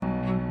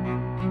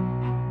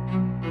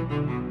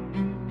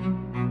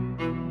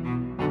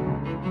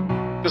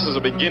is a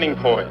beginning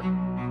point.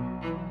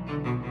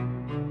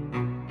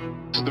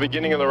 This is the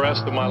beginning of the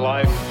rest of my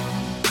life.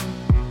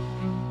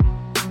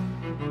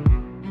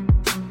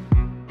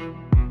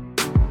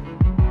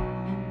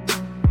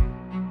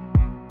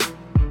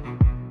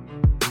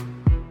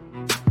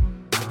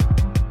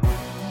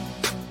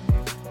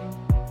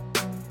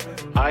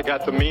 I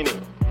got the meaning,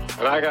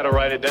 and I got to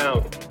write it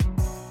down,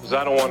 because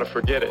I don't want to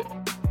forget it.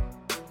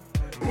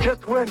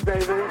 Just win,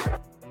 baby.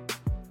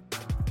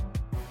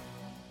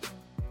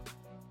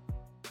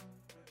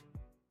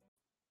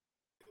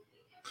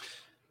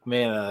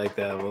 Man, I like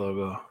that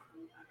logo.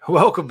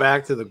 Welcome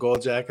back to the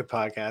Gold Jacket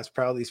Podcast,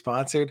 proudly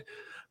sponsored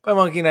by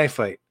Monkey Knife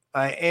Fight.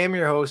 I am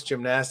your host,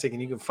 Gymnastic, and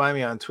you can find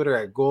me on Twitter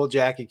at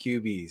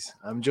GoldJacketQBs.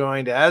 I'm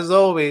joined, as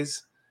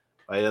always,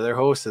 by the other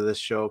host of this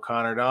show,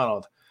 Connor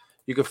Donald.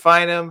 You can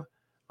find him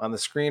on the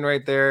screen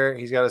right there.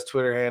 He's got his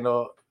Twitter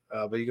handle,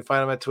 but you can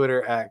find him at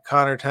Twitter at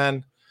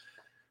Connor10.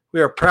 We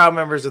are proud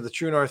members of the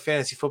True North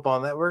Fantasy Football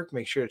Network.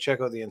 Make sure to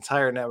check out the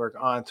entire network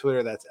on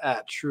Twitter. That's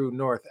at True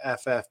North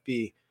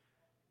FFB.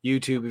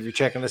 YouTube, if you're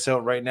checking this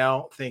out right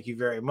now, thank you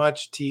very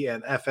much.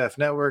 TNFF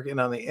Network, and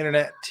on the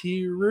internet,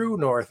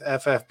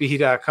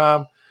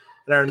 TrueNorthFFB.com.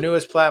 And our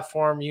newest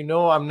platform, you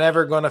know I'm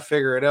never going to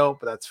figure it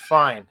out, but that's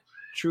fine.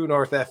 True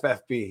North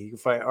FFB. You can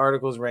find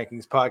articles,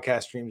 rankings,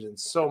 podcast streams, and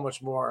so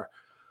much more.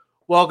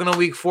 Welcome to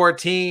week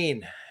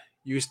 14.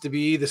 Used to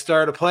be the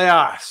start of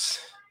playoffs.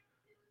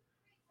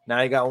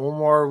 Now you got one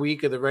more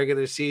week of the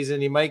regular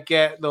season. You might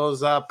get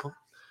those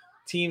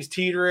teams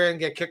teetering,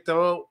 get kicked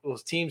out.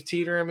 Those teams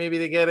teetering, maybe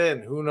they get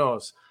in. Who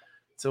knows?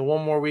 So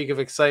one more week of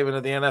excitement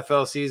of the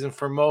NFL season.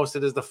 For most,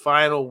 it is the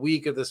final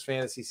week of this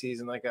fantasy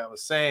season, like I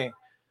was saying.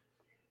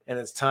 And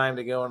it's time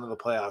to go into the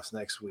playoffs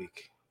next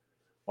week.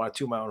 Want to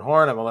toot my own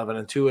horn. I'm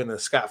 11-2 in the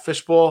Scott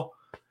Fish Bowl.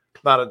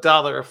 About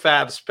 $1 a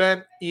fab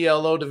spent.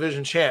 ELO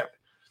division champ.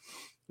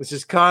 This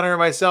is Connor and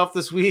myself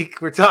this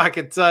week. We're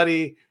talking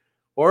Tutty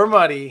or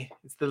Muddy.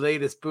 It's the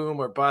latest boom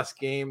or bust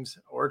games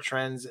or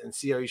trends, and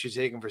see how you should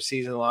take them for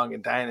season long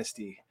in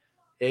Dynasty,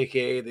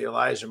 a.k.a. the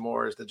Elijah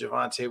Moores, the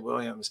Javonte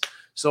Williams,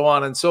 so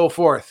on and so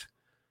forth.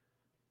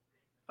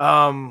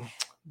 Then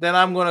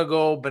I'm going to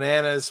go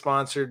bananas,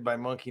 sponsored by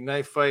Monkey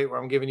Knife Fight,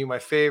 where I'm giving you my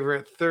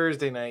favorite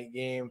Thursday night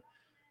game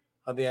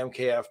of the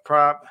MKF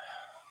prop.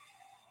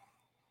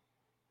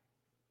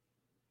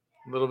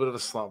 A little bit of a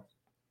slump.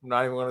 I'm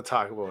not even going to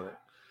talk about it.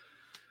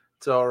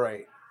 It's all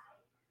right.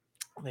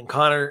 Then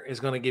Connor is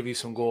going to give you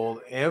some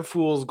gold and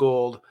fool's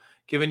gold,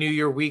 giving you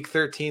your week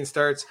 13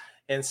 starts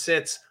and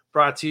sits,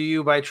 brought to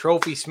you by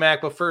Trophy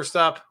Smack. But first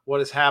up, what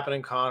is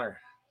happening,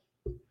 Connor?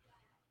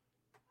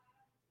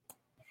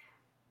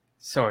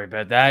 Sorry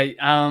about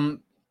that.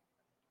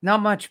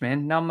 Not much,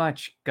 man. Not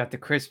much. Got the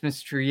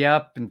Christmas tree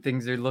up and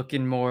things are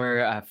looking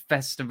more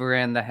festive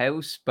around the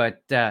house.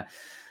 But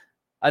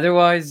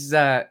otherwise,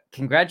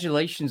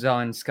 congratulations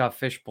on Scott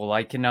Fishbowl.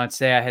 I cannot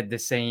say I had the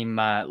same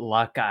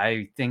luck.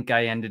 I think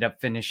I ended up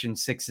finishing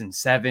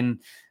 6-7.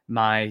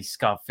 My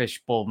Scott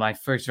Fishbowl, my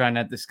first run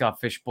at the Scott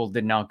Fishbowl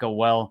did not go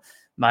well.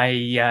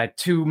 My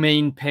two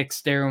main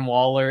picks, Darren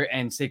Waller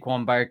and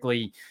Saquon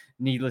Barkley,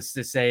 needless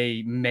to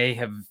say, may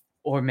have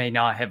or may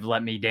not have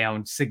let me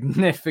down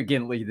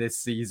significantly this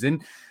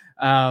season.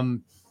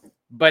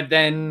 But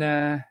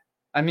then...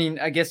 I mean,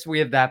 I guess we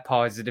have that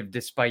positive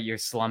despite your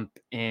slump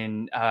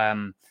in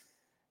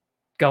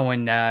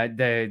going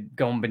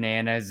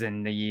bananas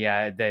and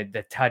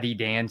the tutty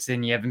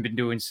dancing. You haven't been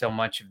doing so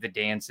much of the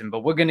dancing,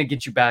 but we're gonna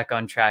get you back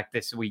on track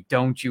this week.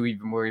 Don't you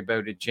even worry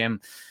about it, Jim.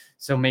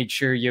 So make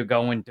sure you're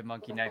going to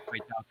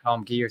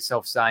monkeyknifefight.com. Get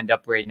yourself signed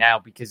up right now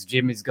because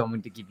Jim is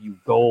going to give you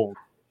gold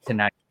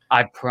tonight.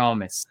 I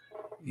promise.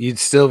 You'd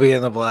still be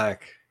in the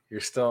black.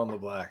 You're still in the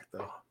black,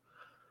 though.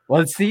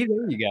 Well, see,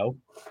 there you go.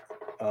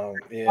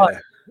 Yeah.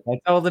 That's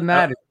all that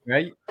matters,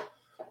 right?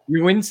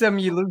 You win some,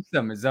 you lose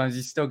some, as long as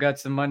you still got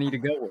some money to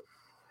go with.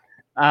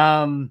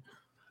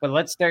 But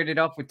let's start it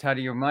off with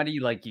Tutty or Muddy.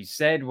 Like you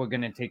said, we're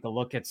going to take a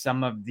look at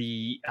some of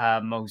the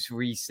most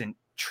recent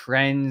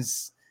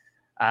trends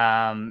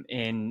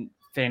in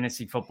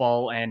fantasy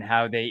football and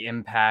how they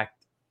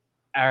impact,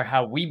 or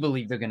how we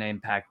believe they're going to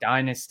impact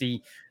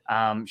Dynasty.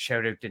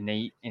 Shout out to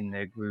Nate in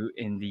the group,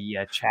 in the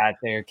chat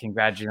there.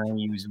 Congratulating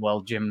you as well,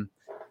 Jim.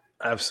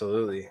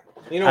 Absolutely.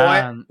 You know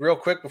what? Real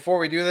quick before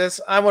we do this,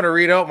 I want to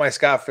read out my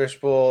Scott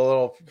Fishbowl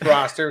little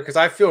roster because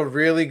I feel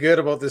really good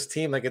about this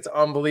team. Like, it's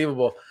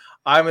unbelievable.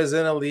 I'm in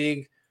a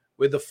league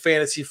with the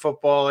fantasy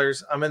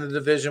footballers. I'm in the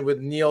division with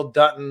Neil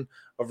Dutton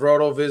of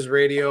RotoViz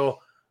Radio,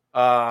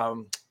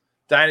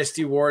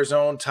 Dynasty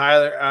Warzone,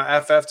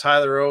 Tyler FF,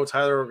 Tyler O,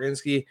 Tyler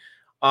Oginski.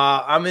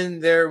 I'm in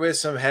there with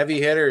some heavy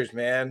hitters,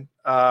 man,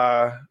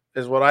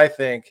 is what I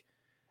think.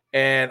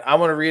 And I'm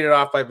going to read it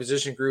off by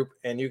position group,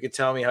 and you can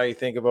tell me how you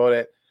think about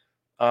it.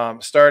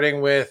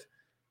 Starting with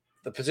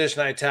the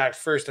position I attacked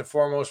first and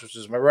foremost, which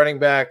is my running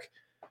back.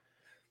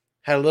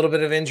 Had a little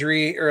bit of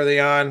injury early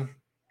on.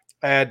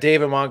 I had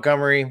David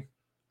Montgomery.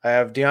 I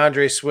have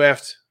DeAndre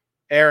Swift,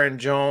 Aaron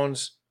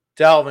Jones,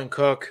 Dalvin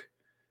Cook,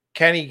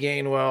 Kenny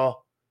Gainwell,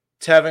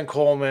 Tevin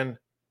Coleman,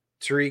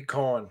 Tariq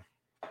Cohen.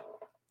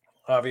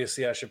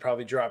 Obviously, I should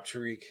probably drop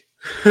Tariq.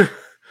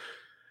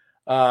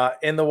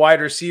 In the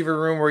wide receiver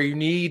room where you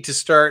need to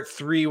start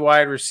 3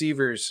 wide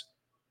receivers,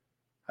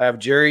 I have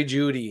Jerry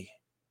Jeudy,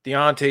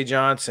 Deontay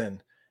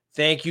Johnson.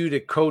 Thank you to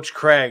Coach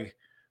Craig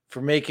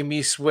for making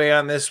me sway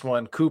on this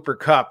one. Cooper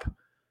Kupp,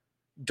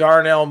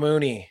 Darnell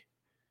Mooney,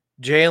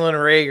 Jalen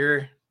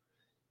Reagor,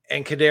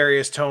 and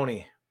Kadarius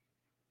Toney.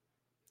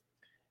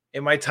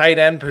 In my tight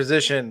end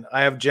position,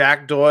 I have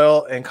Jack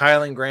Doyle and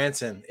Kylan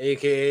Granson,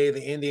 a.k.a.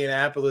 the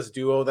Indianapolis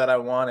duo that I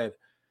wanted.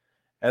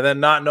 And then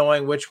not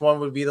knowing which one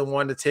would be the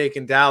one to take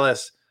in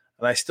Dallas.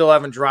 And I still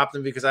haven't dropped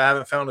him because I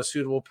haven't found a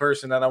suitable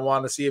person and I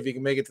want to see if he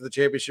can make it to the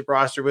championship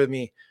roster with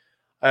me.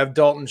 I have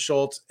Dalton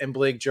Schultz and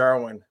Blake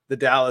Jarwin, the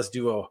Dallas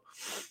duo.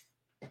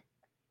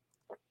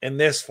 In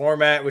this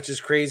format, which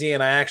is crazy,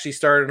 and I actually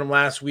started him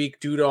last week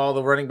due to all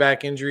the running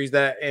back injuries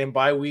and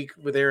bye week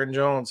with Aaron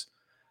Jones.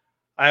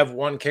 I have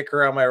one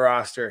kicker on my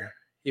roster.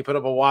 He put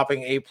up a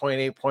whopping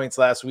 8.8 points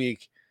last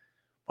week.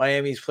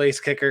 Miami's place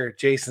kicker,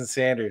 Jason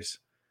Sanders.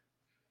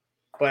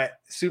 But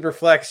super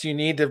flex, you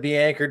need to be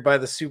anchored by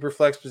the super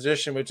flex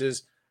position, which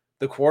is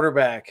the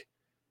quarterback.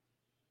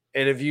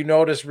 And if you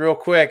notice real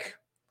quick,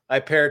 I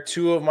paired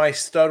 2 of my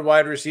stud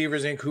wide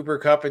receivers in Cooper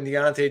Kupp and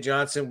Deontay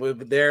Johnson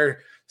with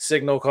their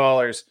signal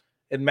callers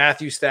in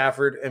Matthew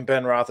Stafford and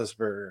Ben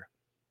Roethlisberger.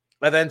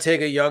 I then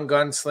take a young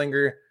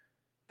gunslinger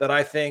that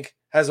I think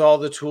has all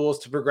the tools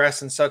to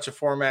progress in such a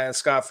format as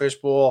Scott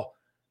Fishbowl.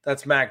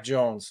 That's Mac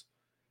Jones.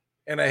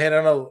 And I hit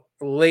on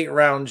a late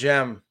round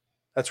gem.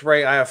 That's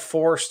right. I have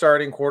 4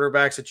 starting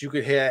quarterbacks that you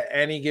could hit at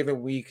any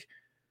given week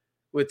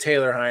with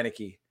Taylor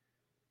Heineke.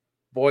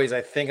 Boys,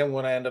 I think I'm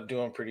going to end up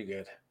doing pretty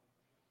good.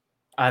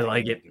 I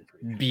like it.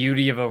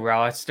 Beauty of a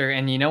roster.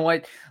 And you know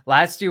what?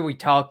 Last year we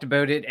talked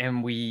about it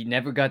and we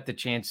never got the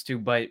chance to,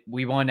 but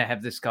we want to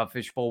have the Scott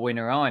Fishbowl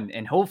winner on.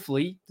 And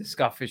hopefully the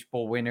Scott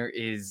Fishbowl winner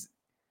is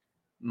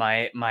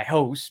my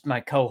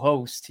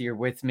co-host here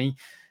with me.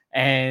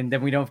 And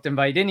then we don't have to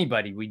invite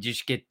anybody. We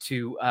just get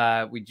to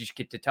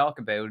talk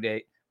about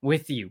it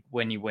with you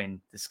when you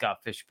win the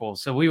Scott Fishbowl.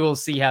 So we will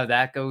see how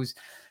that goes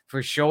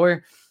for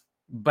sure.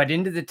 But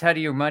into the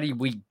Tutty or Muddy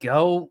we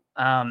go.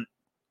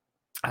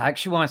 I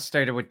actually want to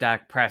start it with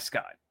Dak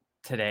Prescott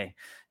today.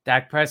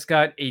 Dak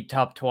Prescott, 8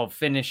 top 12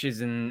 finishes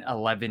in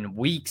 11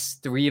 weeks.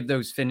 3 of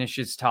those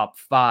finishes top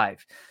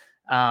 5.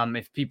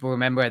 If people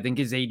remember, I think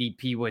his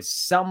ADP was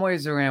somewhere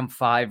around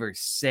 5 or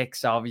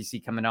 6.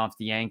 Obviously, coming off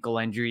the ankle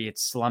injury, it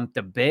slumped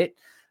a bit,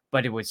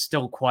 but it was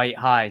still quite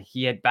high.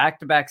 He had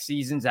back-to-back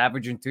seasons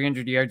averaging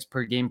 300 yards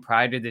per game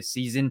prior to this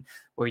season,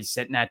 where he's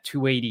sitting at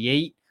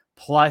 288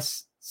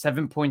 plus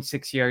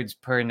 7.6 yards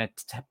per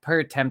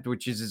attempt,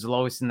 which is his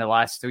lowest in the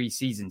last 3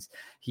 seasons.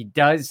 He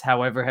does,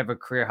 however, have a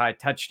career-high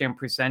touchdown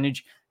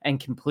percentage and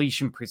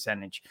completion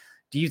percentage.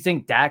 Do you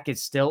think Dak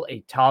is still a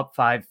top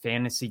 5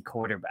 fantasy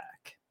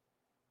quarterback?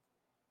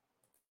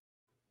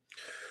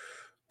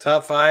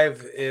 Top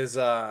 5 is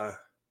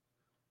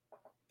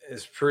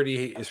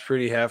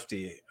pretty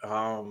hefty.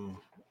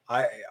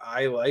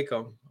 I like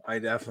him. I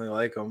definitely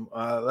like him.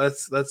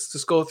 Let's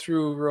just go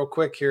through real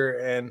quick here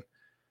and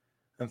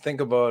think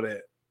about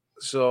it.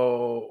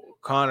 So,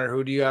 Connor,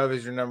 who do you have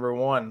as your number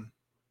 1?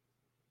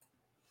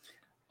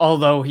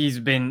 Although he's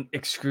been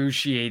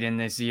excruciating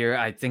this year,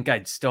 I think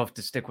I'd still have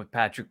to stick with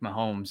Patrick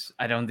Mahomes.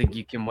 I don't think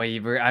you can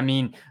waver. I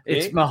mean,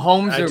 it's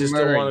Mahomes or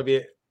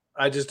Murray.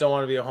 I just don't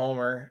want to be a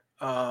homer.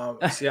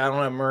 See, I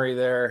don't have Murray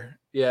there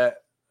yet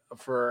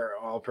for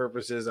all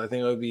purposes. I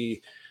think it would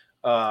be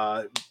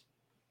Pat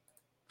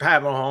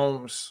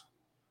Mahomes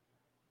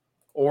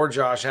or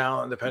Josh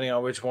Allen, depending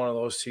on which one of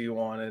those 2 you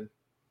wanted.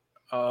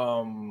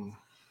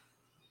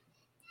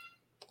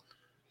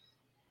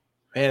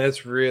 Man,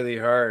 it's really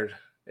hard.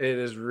 It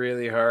is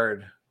really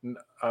hard.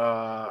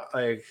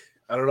 I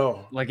don't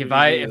know. Like do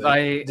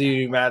you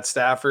do Matt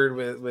Stafford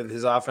with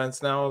his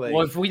offense now?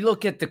 Well, if we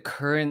look at the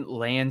current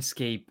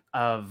landscape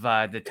of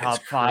the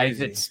top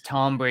 5, it's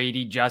Tom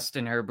Brady,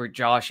 Justin Herbert,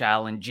 Josh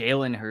Allen,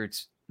 Jalen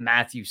Hurts,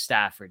 Matthew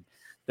Stafford.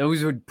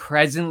 Those would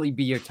presently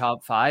be your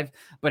top 5,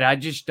 but I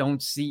just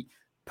don't see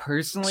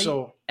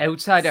personally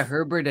outside of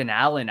Herbert and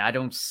Allen. I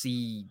don't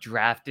see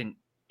drafting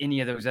any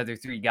of those other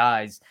 3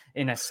 guys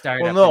in a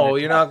startup. Well, no,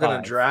 you're not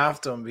going to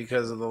draft them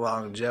because of the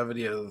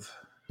longevity of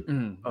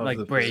like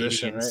the Brady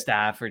position, and right?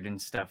 Stafford and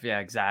stuff. Yeah,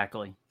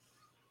 exactly.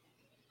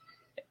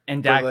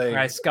 And Dak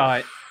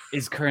Prescott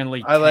is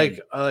currently 10. I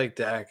like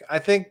Dak. I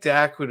think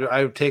I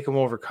would take him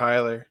over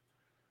Kyler.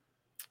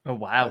 Oh,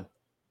 wow.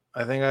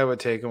 I think I would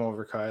take him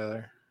over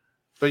Kyler.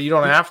 But you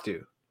don't have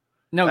to.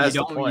 No, you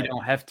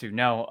don't have to.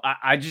 No,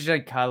 I just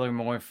like Kyler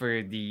more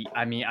for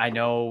I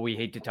know we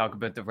hate to talk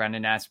about the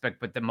running aspect,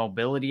 but the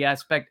mobility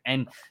aspect,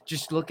 and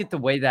just look at the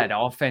way that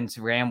offense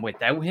ran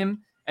without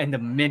him. And the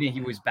minute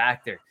he was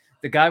back there,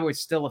 the guy was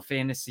still a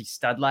fantasy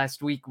stud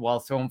last week while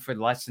throwing for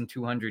less than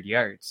 200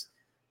 yards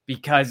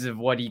because of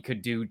what he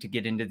could do to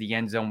get into the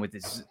end zone with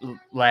his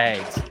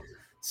legs.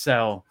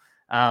 So,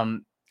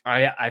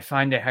 I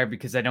find it hard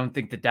because I don't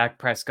think that Dak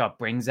Prescott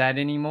brings that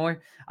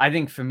anymore. I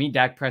think for me,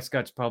 Dak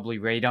Prescott's probably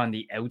right on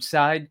the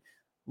outside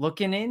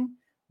looking in,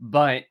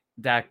 but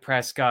Dak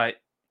Prescott,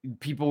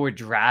 people were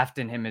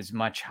drafting him as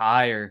much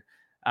higher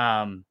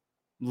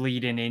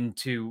leading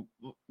into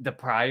the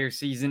prior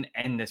season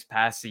and this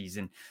past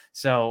season.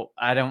 So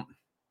I don't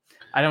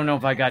know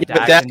if I got But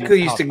Dak. Dak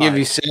used to give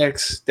you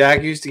 6.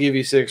 Dak used to give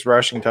you 6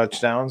 rushing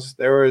touchdowns.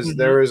 There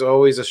was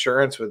always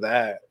assurance with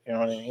that. You know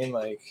what I mean?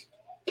 Like,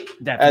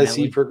 definitely. As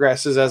he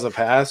progresses as a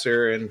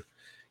passer and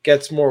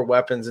gets more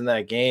weapons in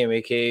that game,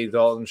 aka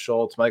Dalton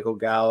Schultz, Michael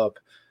Gallup,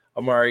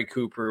 Amari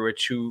Cooper,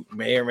 who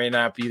may or may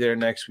not be there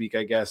next week,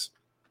 I guess,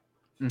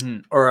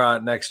 or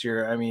next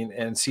year. I mean,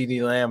 and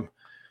CeeDee Lamb,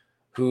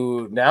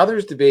 who now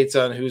there's debates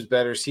on who's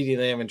better, CeeDee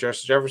Lamb and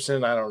Justin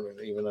Jefferson. I don't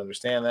even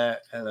understand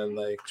that. And then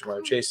like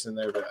Jamar Chase in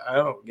there, but I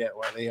don't get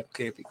why they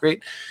can't be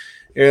great.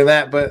 Hearing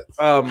that, but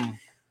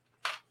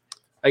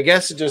I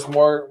guess it just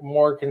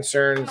more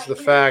concerns the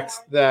fact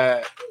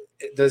that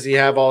does he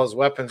have all his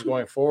weapons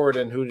going forward,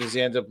 and who does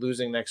he end up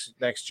losing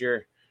next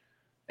year?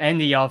 And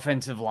the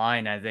offensive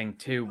line, I think,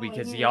 too,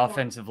 because the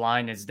offensive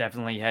line has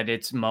definitely had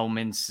its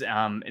moments.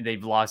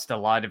 They've lost a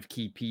lot of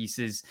key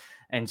pieces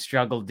and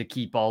struggled to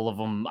keep all of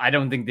them. I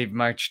don't think they've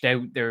marched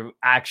out their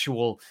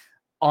actual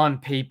on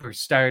paper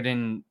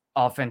starting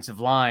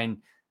offensive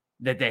line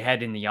that they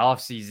had in the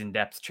offseason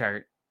depth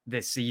chart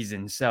this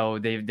season. So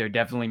they're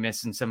definitely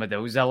missing some of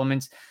those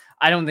elements.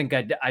 I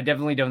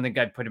definitely don't think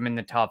I'd put him in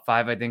the top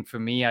 5. I think for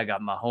me, I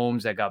got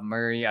Mahomes, I got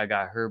Murray, I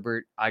got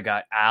Herbert, I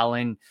got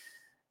Allen,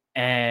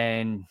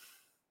 and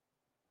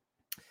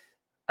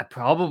I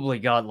probably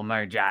got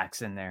Lamar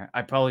Jackson there.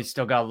 I probably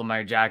still got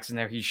Lamar Jackson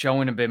there. He's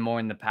showing a bit more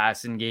in the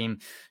passing game.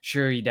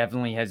 Sure, he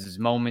definitely has his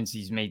moments.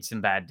 He's made some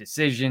bad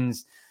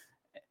decisions.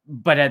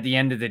 But at the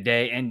end of the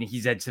day, and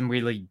he's had some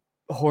really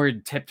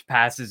horrid tipped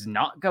passes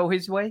not go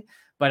his way.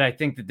 But I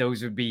think that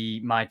those would be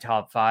my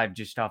top 5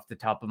 just off the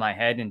top of my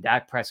head. And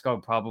Dak Prescott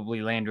would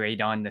probably land right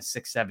on the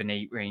 6, 7,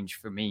 8 range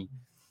for me.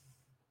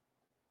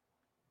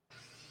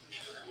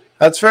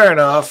 That's fair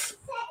enough.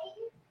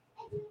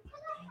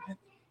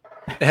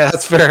 Yeah,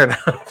 that's fair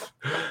enough.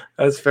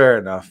 That's fair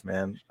enough,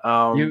 man.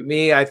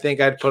 Me, I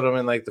think I'd put him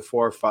in like the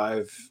 4 or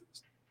 5,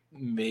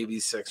 maybe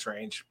 6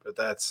 range, but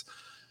that's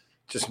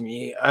just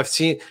me. I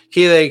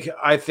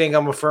think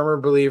I'm a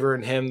firmer believer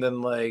in him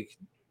than like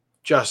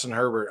Justin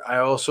Herbert. I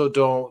also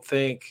don't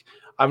think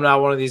I'm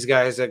not one of these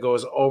guys that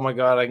goes, oh my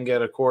God, I can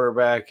get a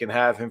quarterback and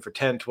have him for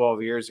 10,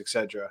 12 years,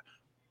 etc.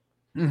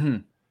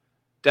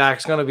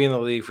 Dak's going to be in the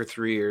league for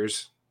 3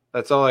 years.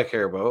 That's all I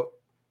care about.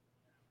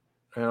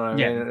 You know what I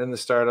mean? In the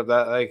start of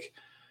that,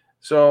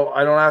 so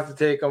I don't have to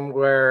take them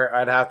where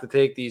I'd have to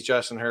take these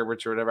Justin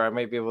Herberts or whatever. I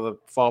might be able to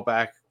fall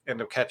back,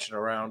 end up catching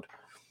around,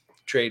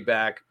 trade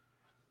back,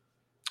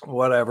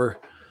 whatever.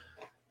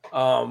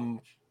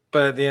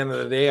 But at the end of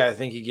the day, I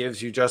think he gives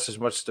you just as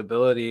much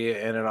stability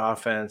in an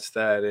offense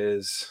that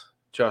is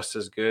just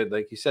as good.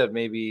 Like you said,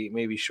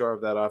 maybe short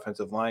of that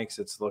offensive line because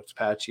it's looked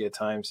patchy at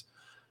times,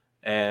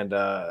 and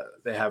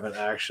they haven't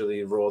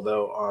actually rolled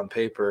out on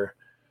paper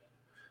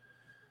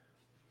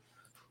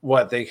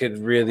what they could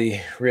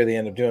really, really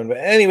end up doing. But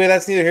anyway,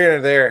 that's neither here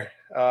nor there.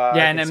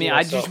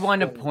 I just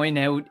want to point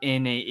out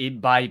in a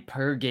by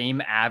per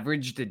game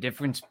average, the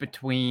difference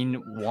between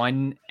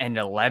 1 and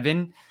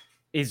 11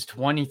 is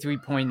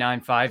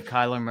 23.95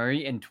 Kyler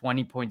Murray and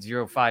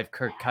 20.05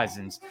 Kirk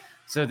Cousins.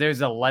 So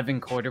there's 11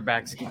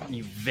 quarterbacks giving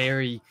you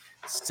very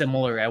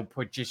similar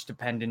output, just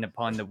dependent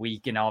upon the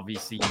week and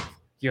obviously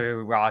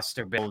your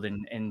roster build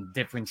and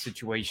different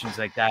situations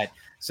like that.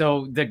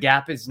 So the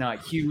gap is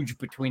not huge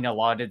between a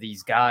lot of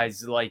these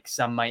guys, like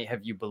some might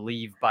have you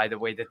believe by the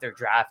way that they're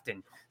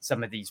drafting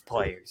some of these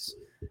players,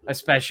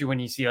 especially when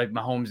you see like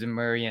Mahomes and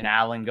Murray and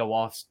Allen go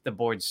off the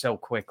board so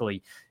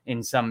quickly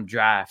in some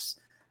drafts.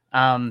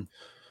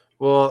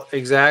 Well,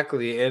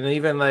 exactly. And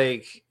even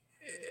like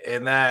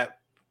in that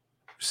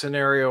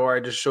scenario where I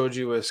just showed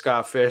you with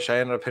Scott Fish, I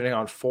ended up hitting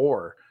on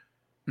 4.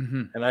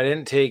 And I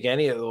didn't take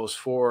any of those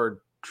 4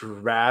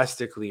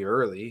 drastically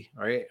early,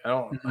 right? I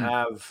don't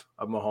have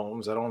a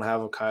Mahomes. I don't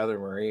have a Kyler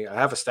Murray. I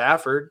have a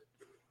Stafford,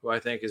 who I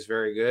think is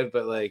very good,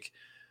 but like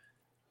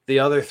the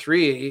other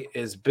 3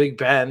 is Big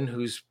Ben,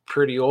 who's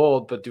pretty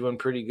old, but doing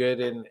pretty good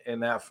in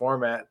that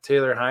format.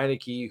 Taylor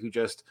Heineke, who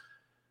just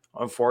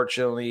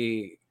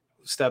unfortunately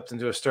stepped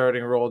into a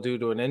starting role due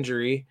to an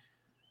injury,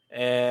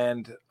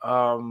 and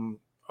a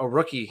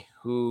rookie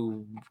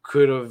who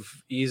could have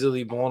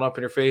easily blown up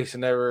in your face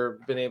and never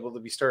been able to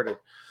be started.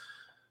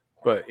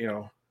 But,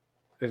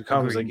 it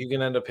comes like you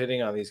can end up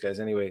hitting on these guys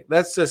anyway.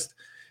 Let's just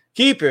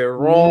keep it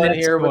rolling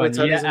here with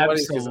the Tunnys and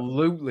Muddies.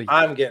 Absolutely.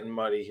 I'm getting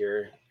muddy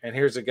here. And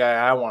here's a guy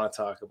I want to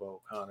talk about,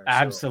 Connor.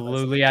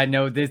 Absolutely. So I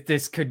know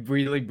this could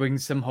really bring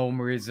some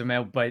homerism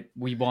out, but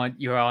we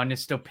want your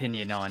honest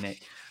opinion on it.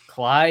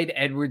 Clyde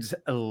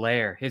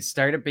Edwards-Helaire, his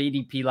startup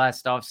ADP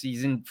last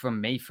offseason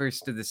from May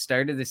 1st to the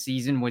start of the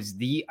season was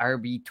the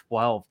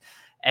RB12.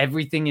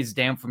 Everything is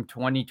down from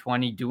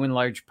 2020, due in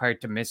large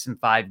part to missing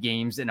 5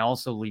 games and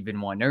also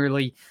leaving 1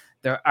 early.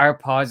 There are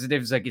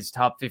positives like his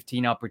top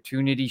 15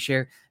 opportunity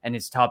share and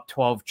his top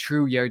 12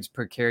 true yards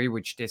per carry,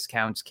 which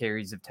discounts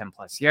carries of 10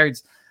 plus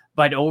yards.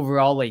 But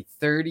overall, a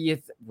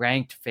 30th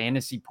ranked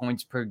fantasy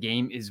points per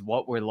game is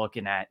what we're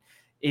looking at.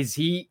 Is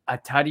he a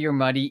tutty or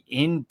muddy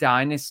in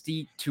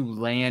Dynasty to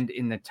land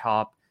in the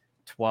top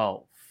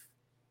 12?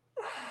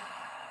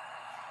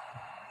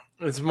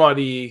 It's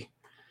muddy.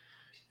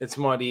 It's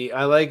muddy.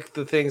 I like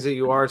the things that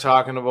you are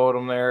talking about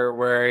him there,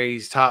 where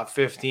he's top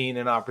 15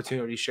 in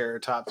opportunity share,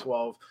 top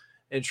 12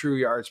 in true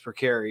yards per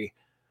carry.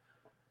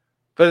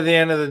 But at the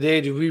end of the day,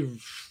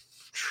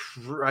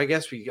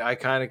 I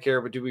kind of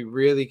care, but do we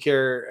really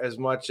care as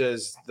much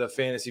as the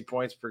fantasy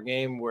points per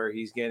game where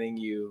he's getting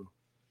you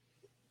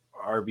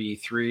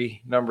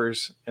RB3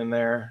 numbers in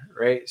there,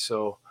 right?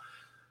 So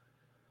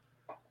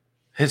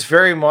it's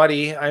very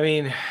muddy. I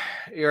mean,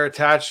 you're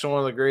attached to one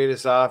of the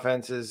greatest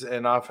offenses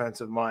and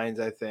offensive minds,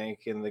 I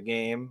think, in the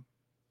game.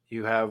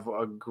 You have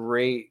a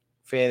great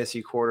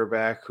fantasy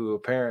quarterback who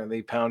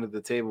apparently pounded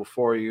the table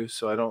for you,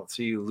 so I don't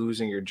see you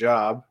losing your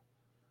job.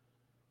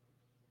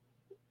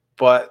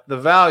 But the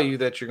value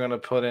that you're going to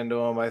put into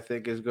him, I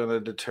think, is going to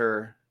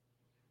deter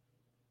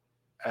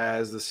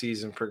as the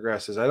season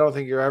progresses. I don't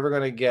think you're ever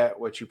going to get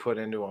what you put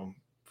into him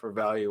for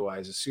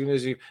value-wise. As soon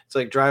as it's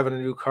like driving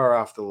a new car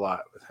off the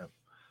lot with him.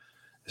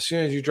 As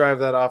soon as you drive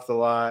that off the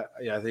lot,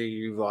 I think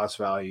you've lost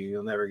value.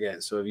 You'll never get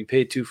it. So if you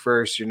pay 2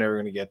 firsts, you're never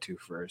going to get 2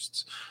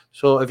 firsts.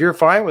 So if you're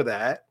fine with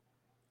that,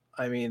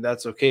 I mean,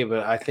 that's okay.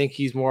 But I think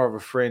he's more of a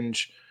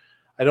fringe.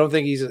 I don't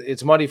think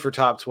it's money for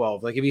top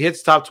 12. Like if he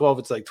hits top 12,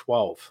 it's like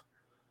 12.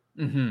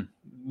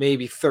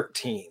 Maybe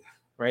 13,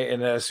 right?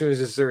 And as soon as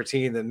it's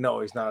 13, then no,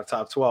 he's not a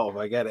top 12.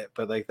 I get it,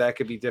 but like that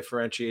could be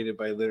differentiated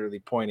by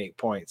literally 0.8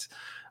 points.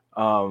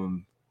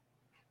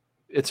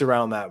 It's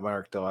around that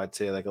mark though. I'd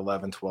say like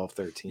 11, 12,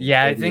 13.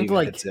 Yeah, Maybe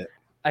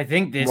I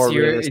think this more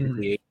year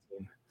realistically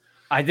 18.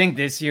 I think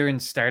this year in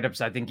startups,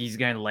 I think he's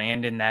going to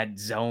land in that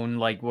zone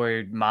like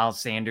where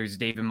Miles Sanders,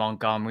 David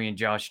Montgomery, and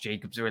Josh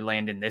Jacobs were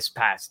landing this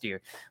past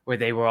year, where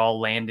they were all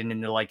landing in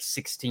the like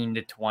 16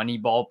 to 20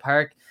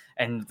 ballpark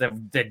and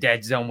the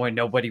dead zone where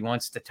nobody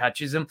wants to touch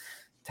them.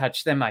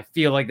 I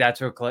feel like that's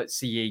where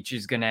CH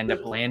is going to end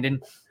up landing.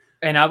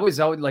 And I was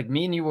always like,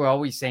 me and you were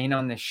always saying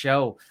on the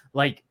show,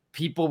 like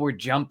people were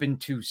jumping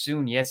too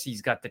soon. Yes,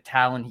 he's got the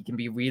talent. He can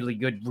be a really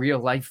good real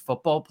life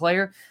football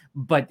player.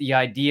 But the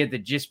idea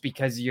that just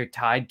because you're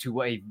tied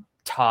to a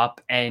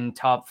top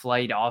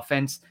flight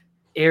offense,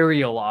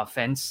 aerial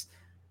offense,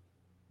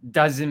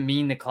 doesn't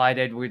mean that Clyde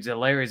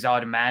Edwards-Helaire is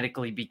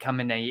automatically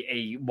becoming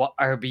a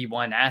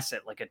RB1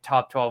 asset, like a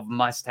top 12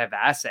 must-have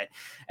asset.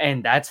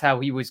 And that's how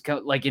he was,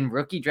 like in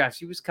rookie drafts,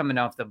 he was coming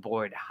off the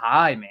board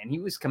high, man. He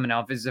was coming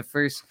off as the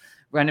first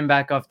running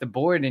back off the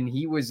board, and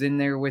he was in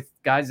there with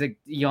guys like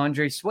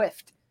DeAndre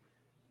Swift.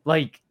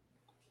 Like,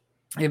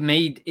 it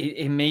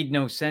made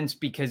no sense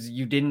because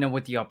you didn't know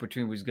what the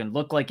opportunity was going to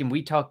look like. And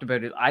we talked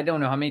about it. I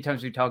don't know how many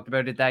times we talked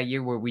about it that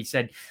year where we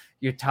said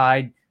you're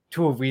tied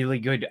to a really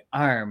good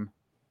arm,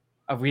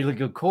 a really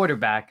good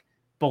quarterback,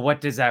 but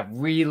what does that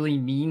really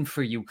mean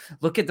for you?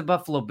 Look at the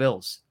Buffalo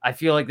Bills. I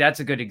feel like that's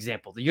a good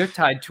example. You're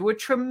tied to a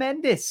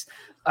tremendous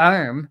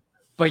arm,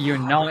 but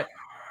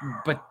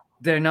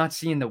they're not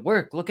seeing the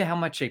work. Look at how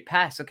much they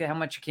pass. Look at how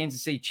much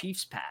Kansas City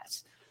Chiefs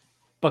pass.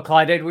 But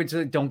Clyde Edwards,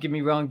 don't get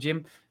me wrong,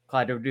 Jim,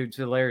 Clyde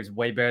Edwards-Helaire is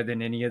way better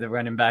than any of the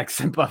running backs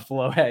that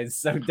Buffalo has.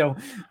 So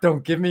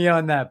don't get me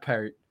on that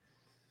part.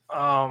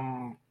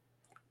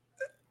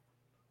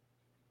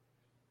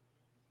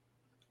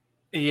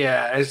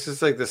 Yeah, it's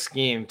just like the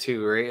scheme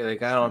too, right?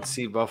 Like I don't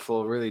see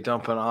Buffalo really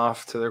dumping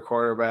off to their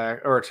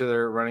quarterback or to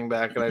their running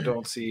back, and I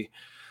don't see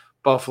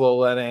Buffalo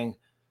letting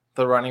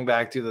the running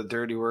back do the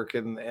dirty work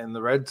in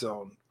the red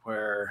zone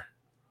where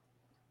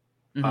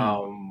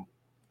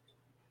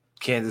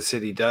Kansas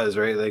City does,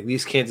 right? Like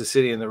these Kansas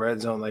City in the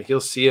red zone, like you'll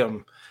see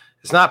them.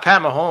 It's not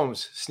Pat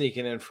Mahomes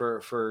sneaking in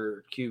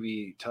for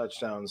QB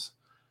touchdowns.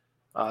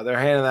 They're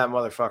handing that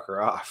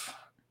motherfucker off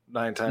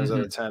 9 times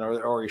out of 10,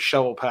 or he's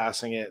shovel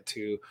passing it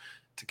to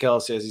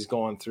Kelsey as he's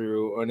going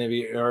through, or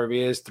if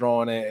he is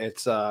throwing it,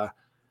 it's a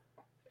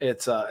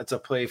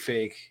play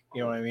fake.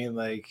 You know what I mean?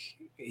 Like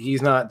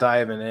he's not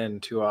diving in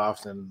too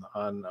often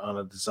on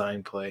a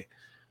design play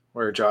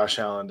where Josh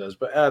Allen does.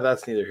 But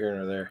that's neither here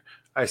nor there.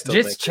 I still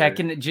just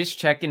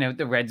checking out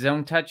the red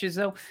zone touches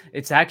though.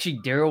 It's actually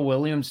Darrell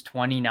Williams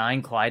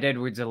 29, Clyde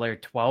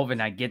Edwards-Helaire 12,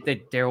 and I get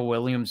that Darrell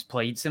Williams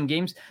played some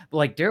games, but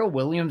like Darrell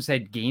Williams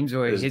had games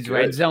where his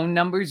red zone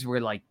numbers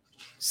were like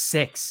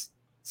 6,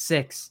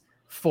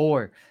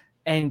 4,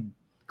 and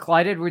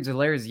Clyde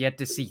Edwards-Helaire is yet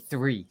to see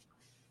 3.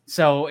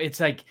 So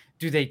it's like,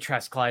 do they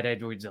trust Clyde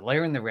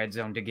Edwards-Helaire in the red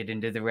zone to get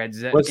into the red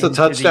zone? What's the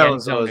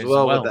touchdowns as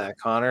well with that,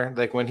 Connor?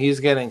 Like when he's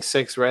getting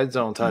 6 red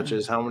zone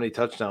touches, how many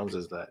touchdowns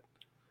is that?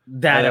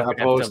 That I would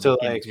opposed have to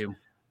look into.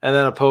 And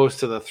then opposed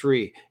to the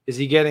 3, is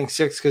he getting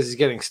 6 because he's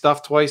getting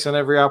stuffed twice on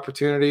every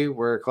opportunity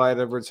where Clyde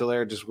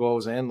Edwards-Helaire just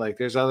goes in? Like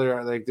there's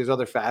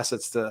other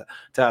facets to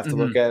have to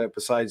look at it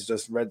besides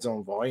just red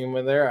zone volume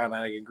in there. And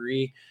I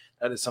agree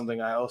that is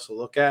something I also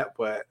look at,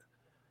 but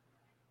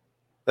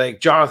like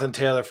Jonathan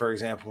Taylor, for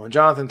example, when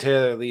Jonathan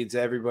Taylor leads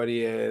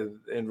everybody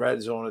in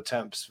red zone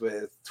attempts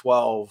with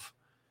 12,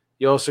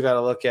 you also got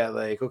to look at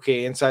like,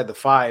 okay, inside the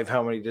 5,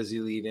 how many does he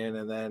lead in?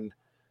 And then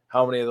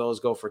how many of those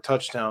go for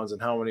touchdowns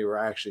and how many were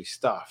actually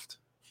stuffed?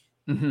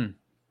 Mm-hmm.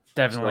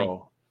 Definitely.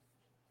 So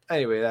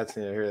anyway, that's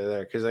neither here nor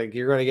there, because like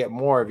you're going to get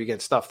more if you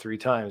get stuffed 3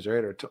 times,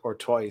 right? Or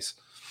twice.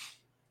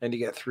 And you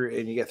get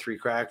 3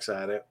 cracks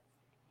at it.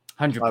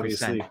 100%.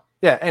 Obviously.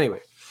 Yeah, anyway.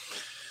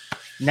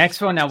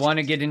 Next one, I want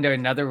to get into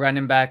another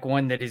running back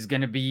one that is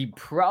going to be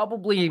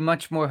probably a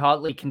much more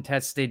hotly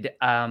contested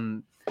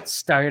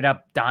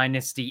startup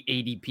dynasty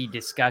ADP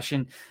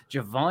discussion.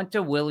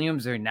 Javonte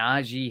Williams or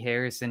Najee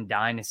Harrison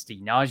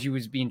dynasty. Najee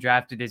was being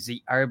drafted as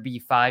the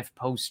RB5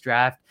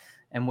 post-draft,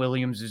 and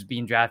Williams was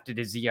being drafted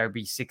as the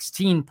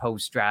RB16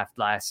 post-draft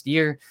last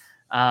year.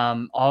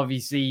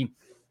 Obviously,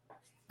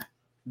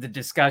 the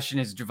discussion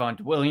is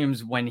Javonte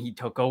Williams. When he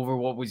took over,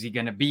 what was he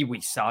going to be?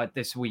 We saw it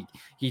this week.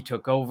 He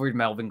took over,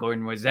 Melvin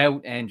Gordon was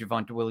out, and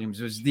Javonte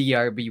Williams was the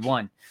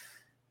RB1.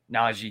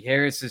 Najee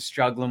Harris is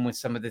struggling with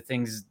some of the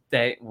things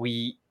that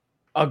we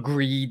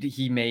agreed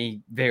he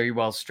may very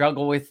well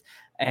struggle with,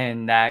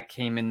 and that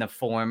came in the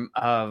form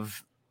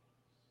of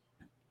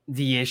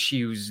the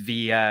issues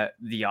via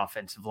the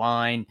offensive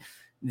line,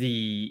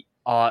 the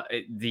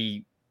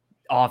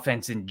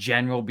offense in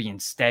general being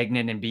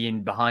stagnant and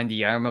being behind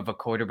the arm of a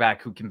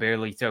quarterback who can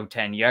barely throw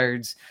 10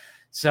 yards.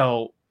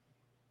 So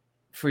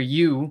for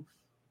you,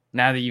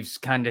 now that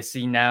you've kind of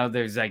seen now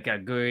there's like a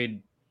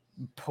good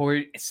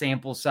poor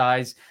sample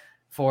size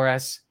for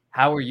us,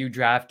 how are you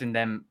drafting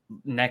them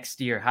next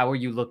year? How are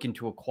you looking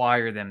to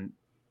acquire them?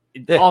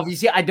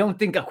 Obviously, I don't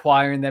think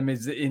acquiring them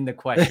is in the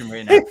question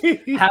right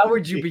now. How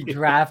would you be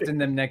drafting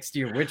them next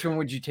year? Which one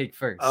would you take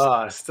first?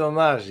 Still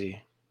Najee.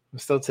 I'm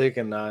still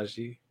taking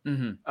Najee.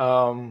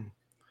 Mm-hmm.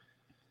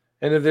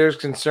 And if there's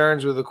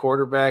concerns with the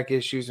quarterback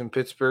issues in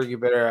Pittsburgh, you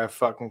better have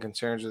fucking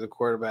concerns with the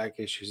quarterback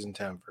issues in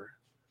Denver.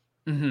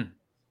 Mm-hmm.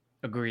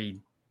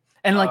 Agreed.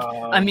 And like,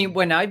 I mean,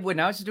 when I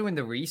was doing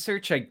the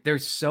research, like they're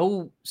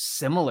so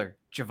similar.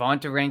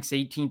 Javonte ranks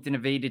 18th in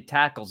evaded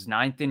tackles,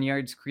 9th in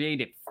yards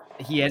created.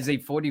 He has a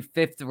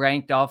 45th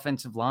ranked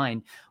offensive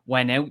line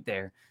when out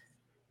there.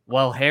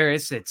 Well,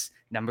 Harris, it's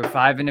number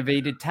 5 in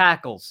evaded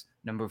tackles,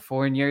 number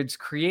 4 in yards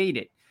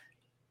created,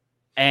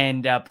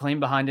 and playing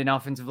behind an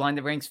offensive line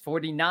that ranks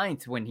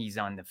 49th when he's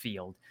on the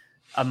field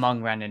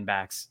among running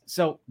backs.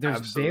 So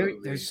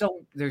they're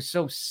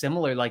so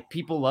similar. Like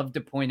people love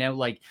to point out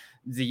like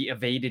the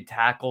evaded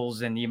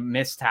tackles and the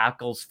missed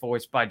tackles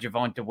forced by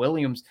Javonte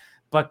Williams,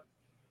 but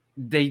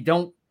they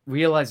don't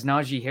realize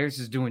Najee Harris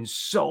is doing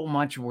so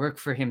much work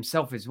for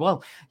himself as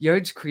well.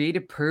 Yards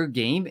created per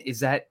game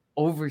is at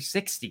over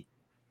 60.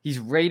 He's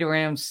right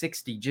around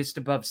 60, just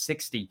above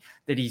 60,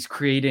 that he's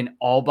creating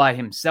all by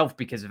himself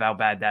because of how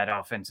bad that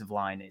offensive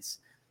line is.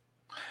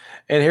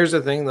 And here's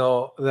the thing,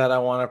 though, that I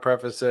want to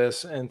preface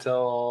this and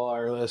tell all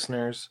our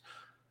listeners.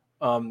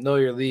 Know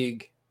your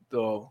league,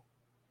 though.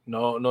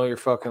 Know your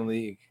fucking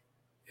league.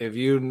 If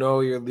you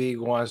know your league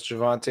wants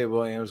Javonte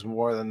Williams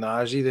more than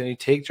Najee, then you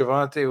take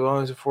Javonte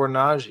Williams before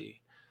Najee.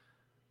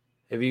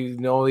 If you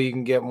know you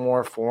can get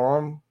more for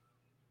him,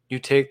 you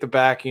take the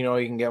back you know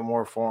you can get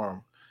more for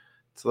him.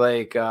 It's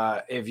like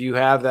if you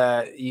have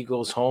that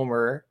Eagles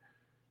homer,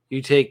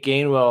 you take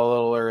Gainwell a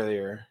little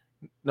earlier.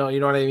 No,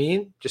 you know what I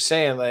mean? Just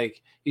saying, like,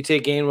 you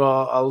take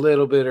Gainwell a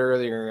little bit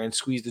earlier and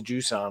squeeze the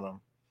juice on him.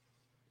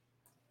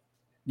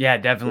 Yeah,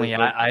 definitely.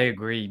 I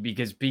agree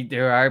because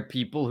there are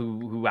people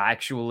who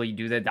actually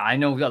do that. I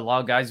know a lot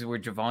of guys who were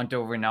Javonte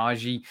over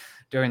Najee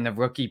during the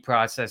rookie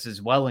process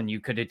as well, and you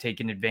could have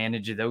taken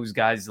advantage of those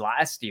guys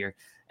last year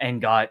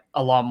and got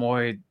a lot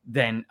more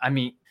than, I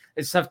mean,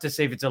 it's tough to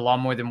say if it's a lot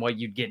more than what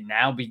you'd get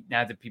now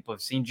that people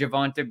have seen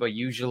Javonte, but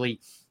usually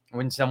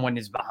when someone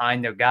is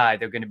behind their guy,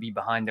 they're going to be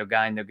behind their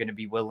guy and they're going to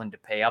be willing to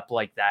pay up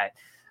like that.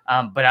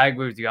 But I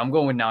agree with you. I'm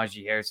going with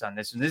Najee Harris on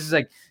this one. This is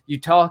like, you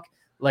talk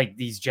like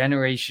these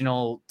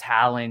generational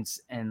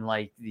talents and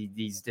like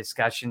these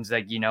discussions,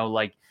 like, you know,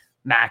 like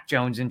Mac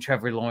Jones and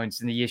Trevor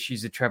Lawrence and the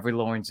issues that Trevor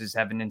Lawrence is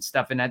having and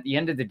stuff. And at the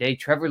end of the day,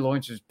 Trevor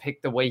Lawrence was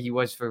picked the way he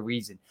was for a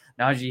reason.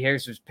 Najee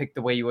Harris was picked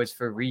the way he was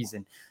for a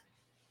reason.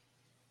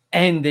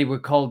 And they were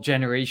called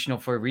generational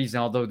for a reason,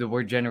 although the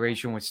word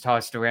generation was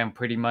tossed around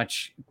pretty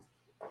much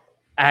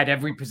at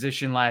every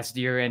position last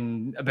year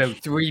and about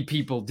 3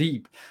 people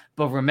deep.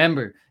 But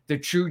remember, the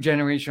true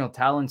generational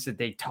talents that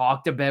they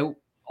talked about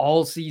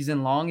all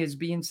season long as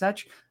being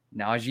such,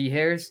 Najee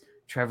Harris,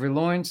 Trevor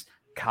Lawrence,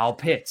 Kyle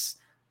Pitts.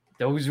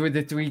 Those were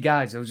the 3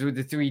 guys. Those were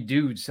the 3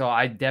 dudes. So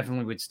I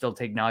definitely would still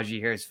take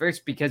Najee Harris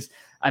first because,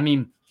 I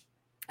mean,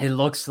 it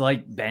looks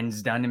like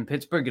Ben's done in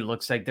Pittsburgh. It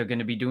looks like they're going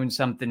to be doing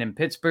something in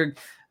Pittsburgh.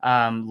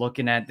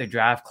 Looking at the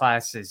draft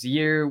class this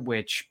year,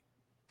 which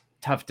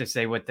tough to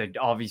say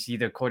obviously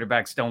their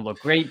quarterbacks don't look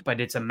great,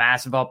 but it's a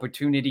massive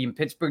opportunity in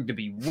Pittsburgh to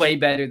be way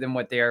better than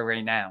what they are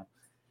right now.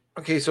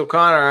 Okay, so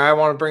Connor, I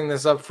want to bring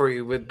this up for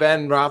you. With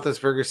Ben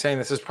Roethlisberger saying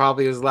this is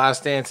probably his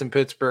last dance in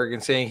Pittsburgh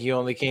and saying he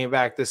only came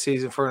back this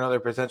season for another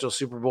potential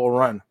Super Bowl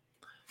run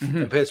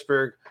in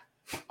Pittsburgh,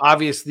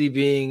 obviously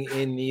being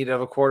in need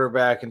of a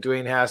quarterback, and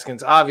Dwayne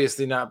Haskins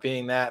obviously not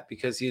being that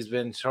because he's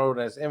been shown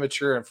as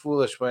immature and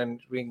foolish when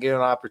we can get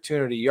an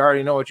opportunity. You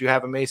already know what you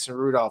have in Mason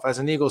Rudolph. As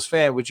an Eagles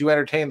fan, would you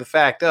entertain the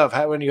fact of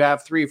how, when you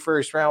have 3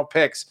 first-round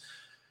picks,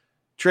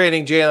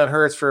 trading Jalen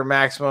Hurts for a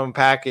maximum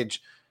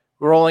package,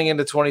 rolling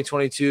into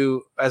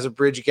 2022 as a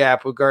bridge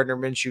gap with Gardner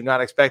Minshew,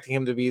 not expecting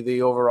him to be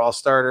the overall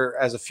starter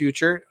as a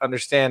future.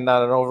 Understand,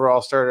 not an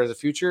overall starter as a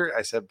future.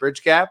 I said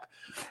bridge gap.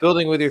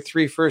 Building with your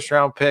 3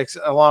 first-round picks,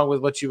 along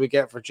with what you would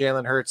get for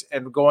Jalen Hurts,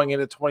 and going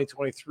into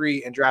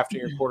 2023 and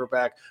drafting your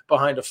quarterback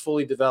behind a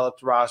fully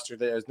developed roster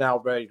that is now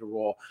ready to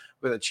roll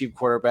with a cheap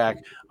quarterback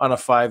on a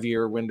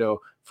 5-year window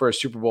for a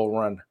Super Bowl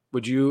run.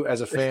 Would you,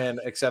 as a fan,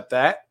 accept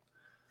that?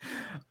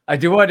 I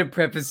do want to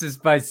preface this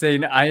by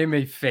saying I am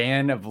a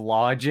fan of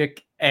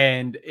logic.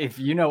 And if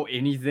you know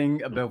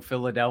anything about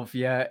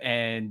Philadelphia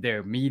and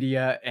their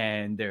media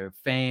and their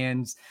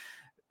fans,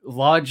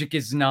 logic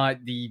is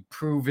not the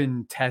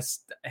proven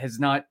test, has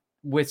not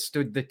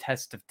withstood the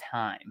test of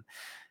time.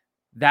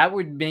 That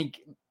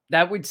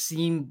would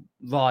seem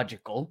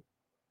logical.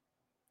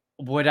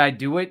 Would I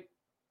do it?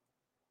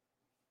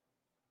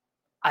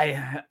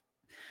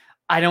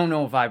 I don't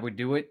know if I would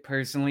do it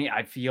personally.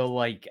 I feel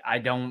like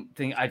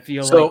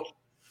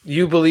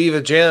you believe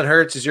that Jalen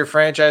Hurts is your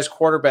franchise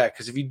quarterback?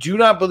 Because if you do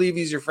not believe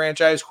he's your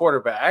franchise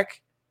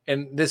quarterback,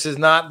 and this is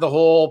not the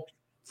whole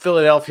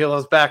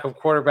Philadelphia's backup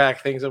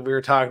quarterback things that we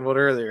were talking about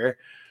earlier,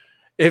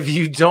 if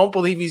you don't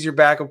believe he's your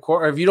backup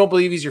if you don't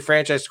believe he's your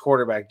franchise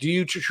quarterback, do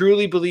you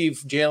truly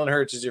believe Jalen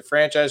Hurts is your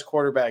franchise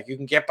quarterback? You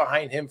can get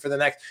behind him for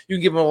you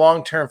can give him a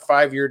long-term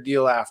 5-year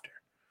deal after.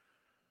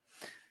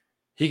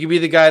 He could be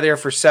the guy there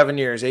for 7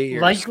 years, 8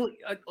 years.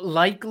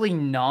 Likely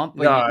not.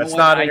 But no, it's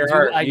not in your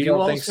heart. You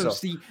don't think so.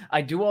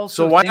 I do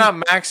also. So why not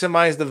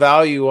maximize the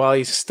value while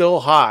he's still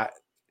hot?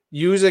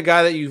 Use a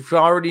guy that you've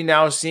already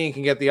now seen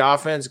can get the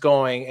offense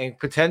going and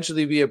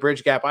potentially be a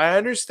bridge gap. I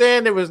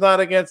understand it was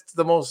not against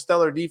the most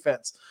stellar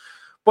defense,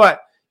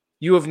 but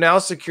you have now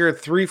secured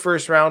 3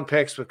 first-round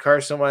picks with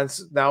Carson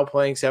Wentz now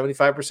playing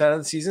 75% of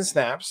the season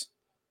snaps.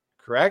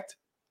 Correct?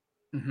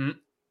 Mm-hmm.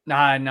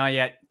 Nah, not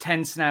yet.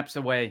 10 snaps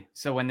away.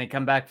 So when they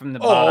come back from the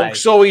bye,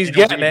 so he's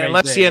getting it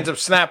unless he ends up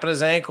snapping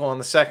his ankle on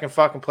the second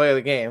fucking play of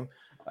the game.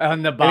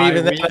 On the bye,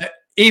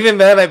 even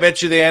then, I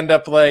bet you they end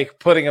up like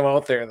putting him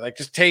out there, like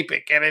just tape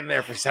it, get in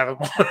there for 7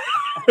 more.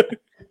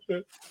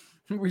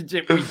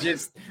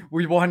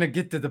 we want to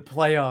get to the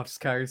playoffs,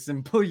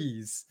 Carson,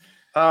 please.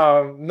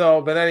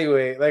 No, but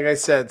anyway, like I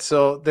said,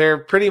 so they're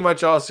pretty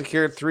much all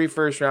secured 3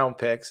 first-round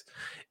picks.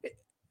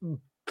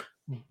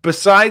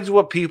 Besides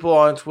what people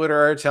on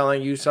Twitter are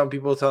telling you, some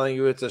people telling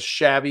you it's a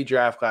shabby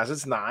draft class.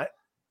 It's not.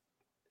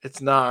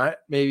 It's not.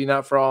 Maybe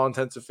not for all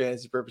intents and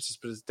fantasy purposes,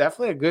 but it's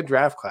definitely a good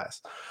draft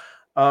class.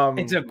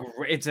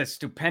 It's a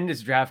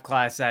stupendous draft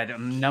class at a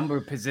number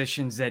of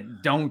positions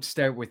that don't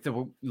start with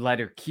the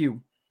letter Q.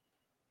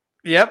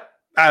 Yep,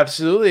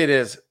 absolutely it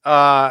is.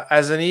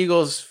 As an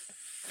Eagles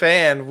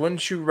fan,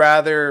 wouldn't you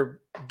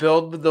rather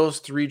build with those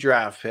 3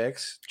 draft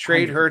picks,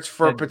 trade Hurts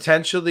for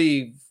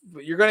potentially –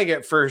 you're going to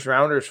get first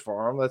rounders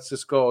for him. Let's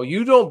just go.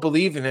 You don't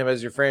believe in him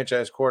as your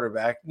franchise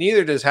quarterback.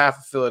 Neither does half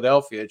of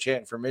Philadelphia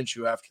chanting for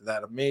Minshew after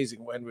that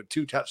amazing win with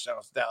 2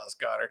 touchdowns to Dallas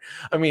Goedert.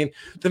 I mean,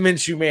 the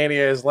Minshew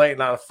mania is lighting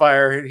on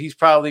fire. He's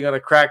probably going to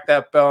crack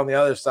that bell on the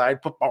other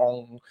side. That's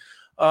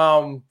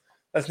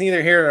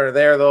neither here nor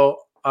there, though.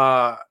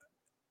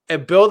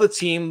 And build a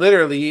team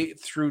literally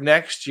through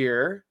next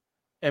year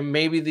and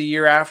maybe the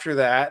year after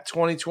that,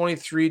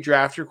 2023,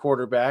 draft your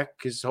quarterback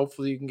because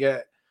hopefully you can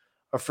get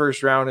a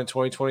first round in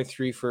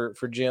 2023 for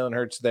Jalen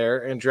Hurts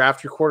there and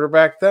draft your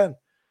quarterback then.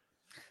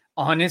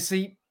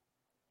 Honestly,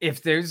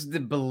 if there's the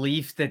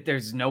belief that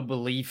there's no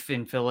belief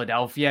in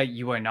Philadelphia,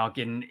 you are not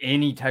getting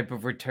any type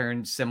of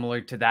return similar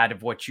to that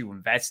of what you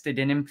invested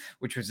in him,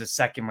 which was a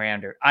 2nd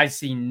rounder. I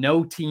see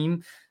no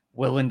team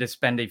willing to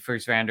spend a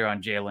first rounder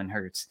on Jalen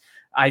Hurts.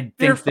 I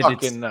think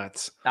that it's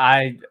nuts.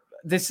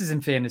 This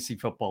isn't fantasy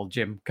football,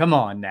 Jim. Come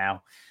on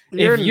now.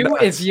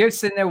 If you're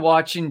sitting there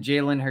watching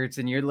Jalen Hurts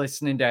and you're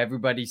listening to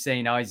everybody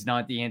saying, "Oh, he's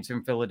not the answer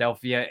in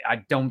Philadelphia," I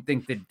don't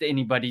think that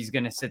anybody's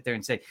going to sit there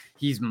and say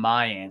he's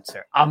my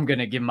answer. I'm going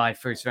to give my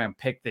first round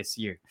pick this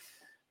year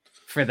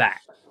for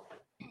that.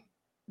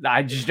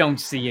 I just don't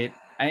see it,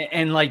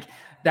 and like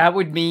that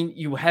would mean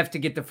you have to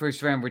get the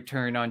first round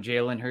return on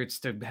Jalen Hurts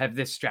to have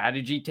this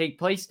strategy take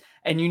place,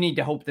 and you need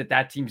to hope that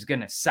that team's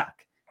going to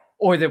suck,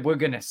 or that we're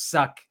going to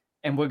suck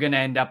and we're going to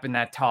end up in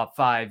that top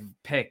 5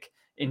 pick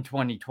in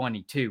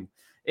 2022.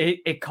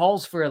 It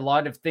calls for a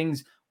lot of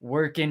things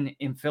working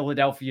in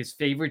Philadelphia's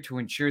favor to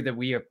ensure that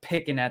we are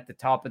picking at the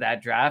top of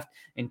that draft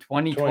in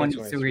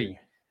 2023.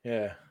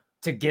 Yeah.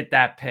 To get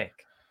that pick.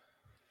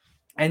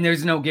 And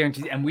there's no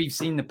guarantee. And we've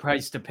seen the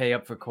price to pay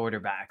up for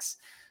quarterbacks.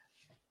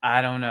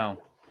 I don't know.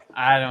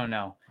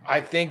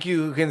 I think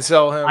you can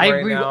sell him now at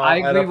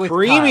a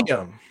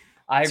premium.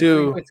 I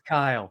agree with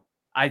Kyle.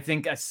 I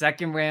think a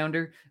 2nd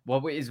rounder,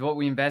 what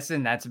we invest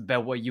in, that's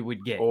about what you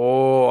would get.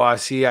 Oh, I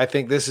see. I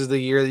think this is the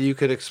year that you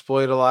could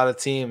exploit a lot of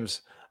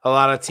teams. a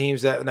lot of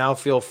teams that now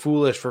feel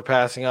foolish for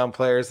passing on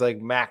players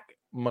like Mac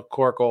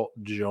McCorkle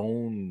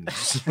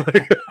Jones.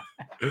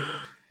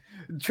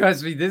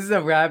 Trust me, this is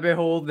a rabbit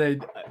hole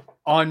that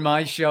on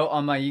my show,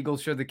 on my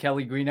Eagles show, the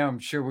Kelly Greenhow, I'm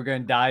sure we're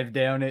going to dive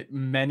down it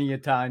many a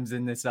times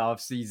in this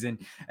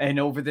offseason and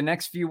over the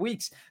next few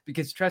weeks,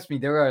 because trust me,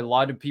 there are a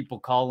lot of people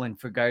calling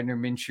for Gardner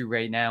Minshew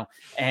right now.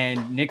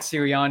 And Nick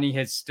Sirianni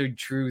has stood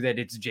true that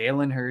it's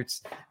Jalen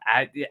Hurts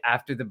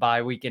after the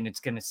bye week, and it's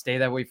going to stay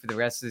that way for the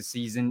rest of the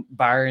season,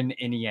 barring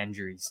any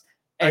injuries.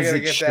 I gotta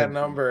get that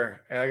number,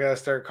 and I gotta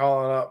start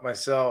calling up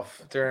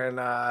myself during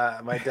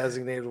my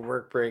designated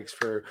work breaks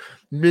for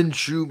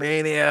Minshew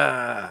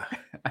Mania.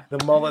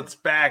 The mullet's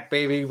back,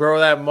 baby. Grow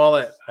that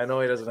mullet. I know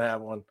he doesn't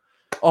have one.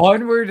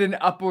 Onward and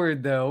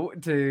upward, though,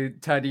 to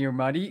Tuddy or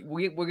Muddy.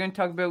 We're going to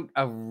talk about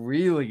a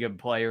really good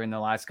player in the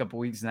last couple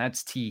of weeks, and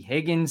that's T.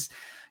 Higgins.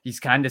 He's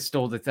kind of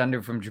stole the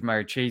thunder from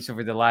Jamar Chase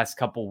over the last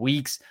couple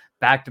weeks.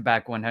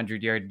 Back-to-back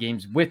 100-yard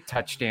games with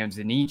touchdowns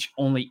in each.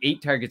 Only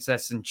 8 targets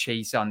less than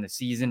Chase on the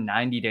season,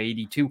 90 to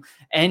 82.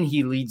 And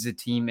he leads the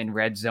team in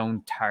red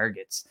zone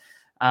targets.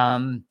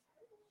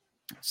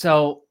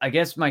 So I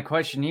guess my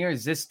question here,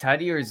 is this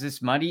Tuddy or is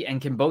this Muddy? And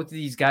can both of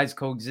these guys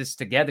coexist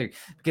together?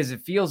 Because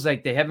it feels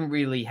like they haven't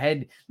really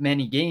had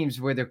many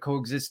games where they're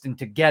coexisting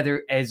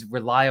together as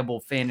reliable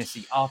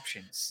fantasy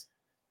options.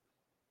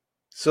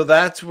 So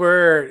that's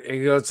where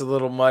it goes a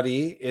little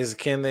muddy, is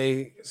can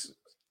they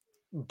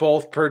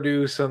both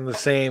produce on the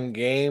same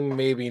game?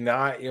 Maybe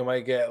not. You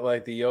might get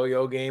like the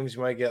yo-yo games.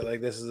 You might get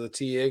like, this is a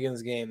T.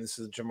 Higgins game. This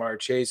is a Jamar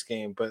Chase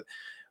game. But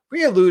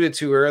we alluded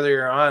to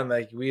earlier on,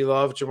 like, we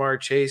love Jamar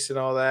Chase and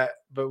all that.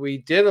 But we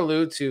did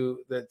allude to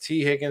that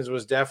T. Higgins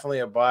was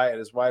definitely a buy at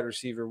his wide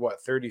receiver,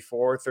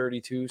 34,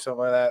 32, something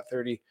like that,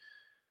 30.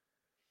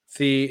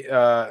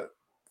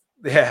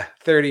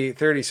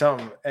 30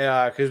 something.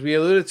 Because we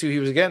alluded to he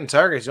was getting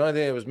targets. The only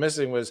thing that was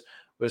missing was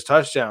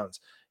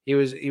touchdowns. He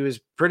was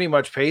pretty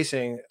much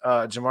pacing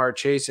Jamar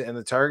Chase in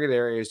the target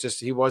area. It's just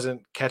he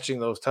wasn't catching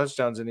those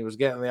touchdowns, and he was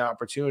getting the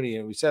opportunity.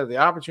 And we said if the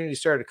opportunity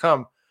started to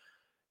come,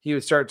 he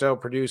would start to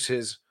outproduce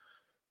his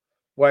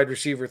wide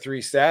receiver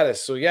 3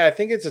 status. So yeah, I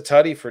think it's a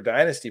tutty for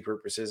dynasty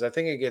purposes. I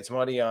think it gets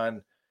muddy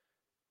on,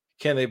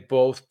 can they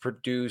both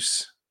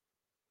produce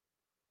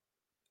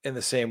in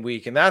the same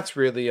week? And that's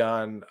really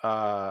on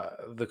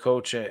the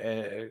coach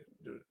and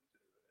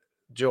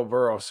Joe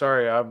Burrow.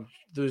 Sorry, I'm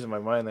losing my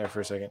mind there for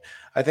a second.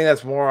 I think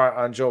that's more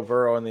on Joe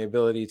Burrow and the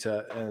ability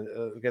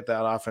to get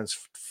that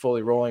offense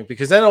fully rolling,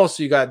 because then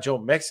also you got Joe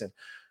Mixon,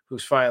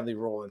 who's finally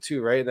rolling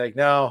too, right? Like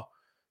now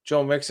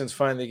Joe Mixon's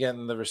finally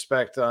getting the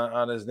respect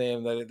on his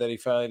name that he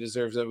finally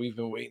deserves, that we've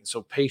been waiting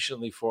so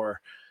patiently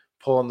for,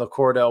 pulling the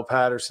Cordell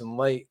Patterson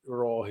light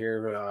role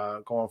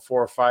here, going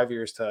 4 or 5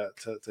 years to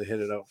hit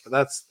it out. But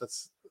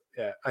that's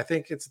yeah, I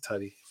think it's a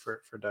tutty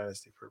for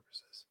dynasty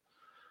purposes.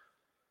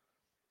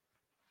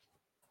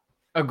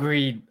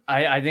 Agreed.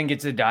 I think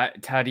it's a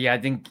tutty. I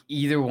think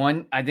either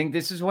one. I think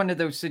this is one of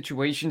those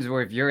situations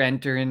where if you're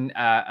entering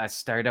a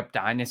startup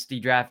dynasty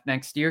draft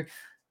next year,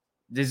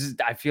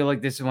 I feel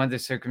like this is one of the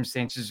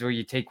circumstances where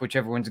you take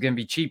whichever one's going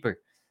to be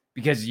cheaper,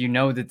 because you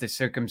know that the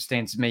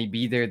circumstance may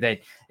be there, that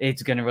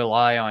it's going to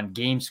rely on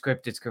game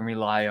script. It's going to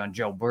rely on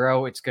Joe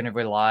Burrow. It's going to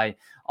rely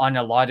on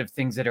a lot of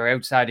things that are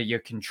outside of your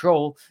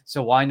control.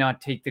 So why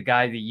not take the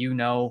guy that you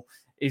know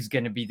is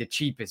going to be the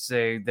cheapest,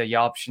 the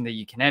option that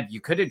you can have? You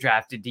could have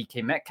drafted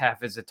DK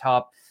Metcalf as a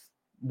top,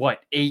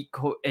 8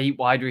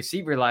 wide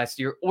receiver last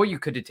year, or you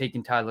could have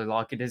taken Tyler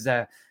Lockett as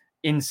a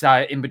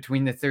inside in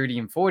between the 30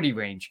 and 40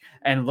 range,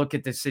 and look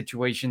at the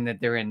situation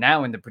that they're in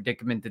now and the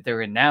predicament that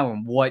they're in now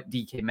and what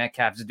DK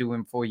Metcalf's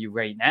doing for you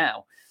right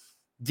now.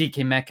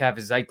 DK Metcalf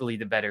is likely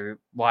the better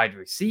wide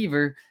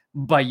receiver,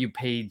 but you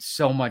paid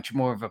so much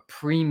more of a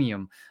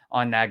premium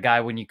on that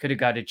guy when you could have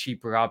got a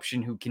cheaper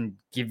option who can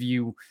give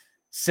you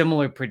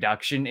similar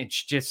production.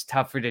 It's just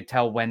tougher to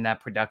tell when that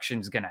production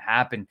is going to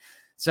happen.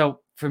 So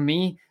for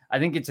me, I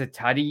think it's a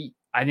tutty.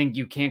 I think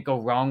you can't go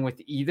wrong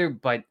with either,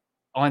 but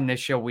on this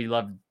show, we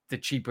love the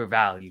cheaper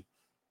value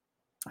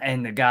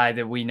and the guy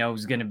that we know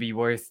is going to be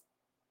worth,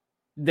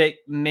 that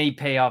may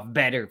pay off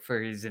better for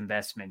his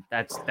investment.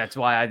 That's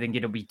why I think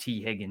it'll be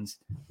T. Higgins.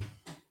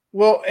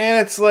 Well,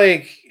 and it's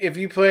like, if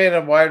you play in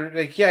a wide,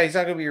 like, yeah, he's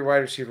not going to be your wide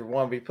receiver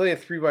 1, but you play a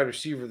 3 wide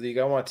receiver league,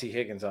 I want T.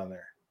 Higgins on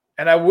there.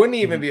 And I wouldn't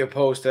even be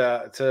opposed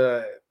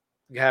to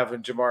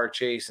having Jamar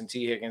Chase and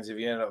T. Higgins if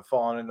you end up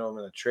falling into them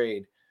in a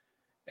trade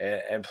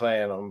and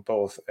playing them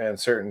both in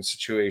certain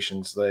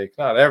situations. Like,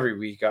 not every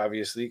week,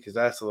 obviously, because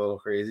that's a little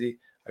crazy.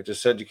 I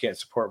just said you can't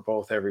support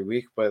both every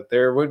week, but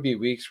there would be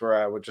weeks where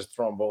I would just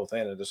throw them both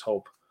in and just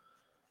hope.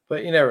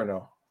 But you never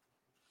know.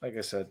 Like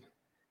I said.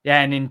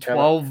 Yeah, and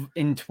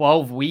in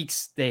 12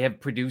 weeks, they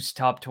have produced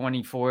top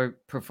 24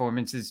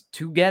 performances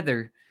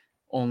together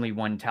only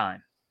one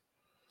time.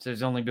 So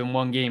there's only been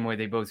one game where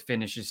they both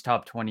finish as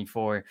top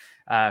 24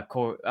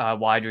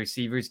 wide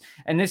receivers.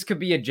 And this could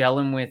be a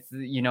gelling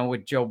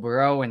with Joe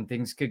Burrow, and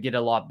things could get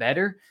a lot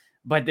better.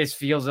 But this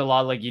feels a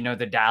lot like,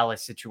 the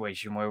Dallas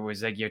situation where it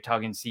was like you're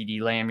talking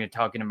CD Lamb, you're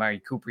talking Amari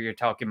Cooper, you're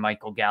talking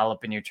Michael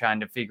Gallup, and you're trying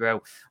to figure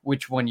out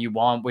which one you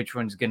want, which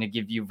one's going to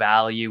give you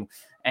value.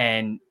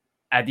 And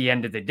at the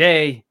end of the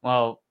day,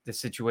 well, the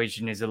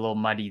situation is a little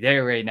muddy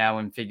there right now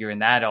and figuring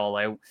that all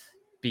out,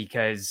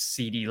 because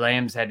CD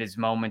Lamb's had his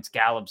moments,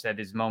 Gallup's had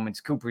his moments,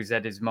 Cooper's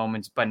had his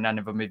moments, but none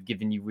of them have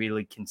given you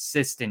really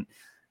consistent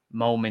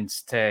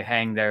moments to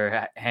hang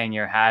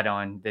your hat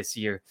on this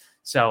year.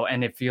 So,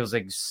 and it feels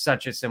like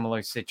such a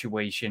similar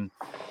situation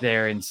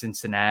there in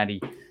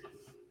Cincinnati.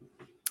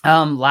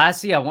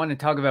 Lastly, I want to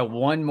talk about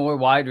one more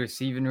wide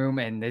receiving room,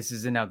 and this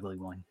is an ugly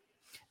one.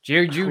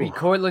 Jerry Jeudy,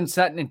 Cortland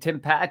Sutton, and Tim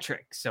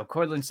Patrick. So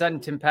Cortland Sutton,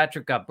 Tim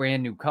Patrick got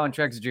brand new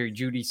contracts. Jerry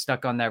Jeudy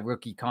stuck on that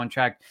rookie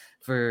contract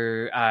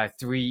for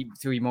three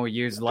more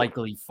years,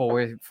 likely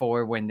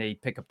four when they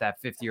pick up that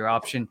fifth-year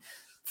option.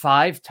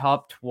 5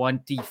 top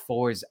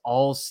 24s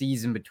all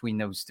season between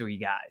those three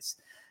guys.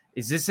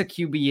 Is this a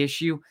QB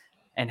issue?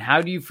 And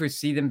how do you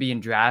foresee them being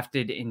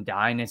drafted in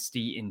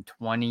Dynasty in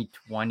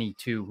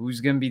 2022? Who's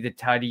going to be the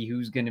tutty?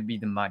 Who's going to be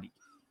the muddy?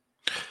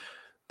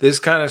 This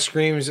kind of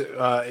screams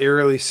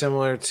eerily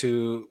similar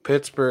to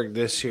Pittsburgh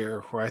this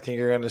year, where I think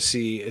you're going to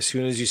see, as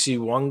soon as you see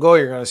one go,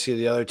 you're going to see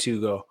the other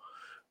two go.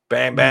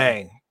 Bang,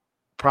 bang.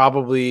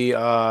 Probably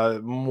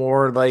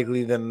more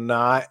likely than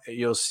not,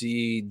 you'll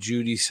see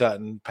Jeudy,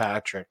 Sutton,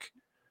 Patrick.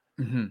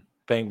 Mm-hmm.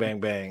 Bang, bang,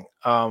 bang.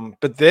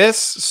 But this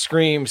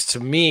screams to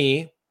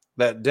me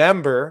that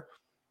Denver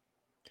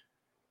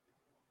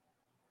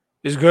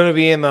is going to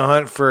be in the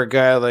hunt for a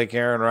guy like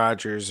Aaron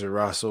Rodgers or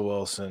Russell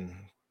Wilson.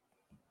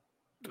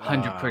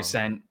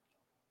 100%.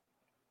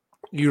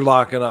 You're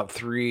locking up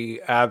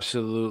 3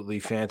 absolutely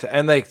fantastic.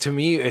 And like, to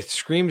me, it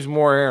screams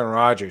more Aaron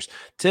Rodgers.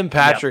 Tim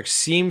Patrick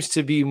seems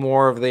to be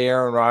more of the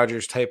Aaron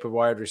Rodgers type of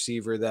wide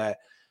receiver that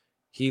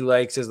he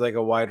likes as like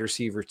a wide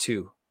receiver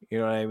too. You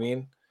know what I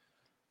mean?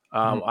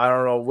 I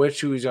don't know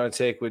who he's going to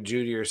take with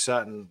Jeudy or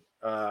Sutton.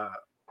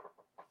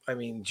 I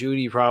mean,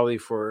 Jeudy probably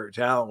for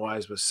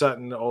talent-wise, but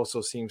Sutton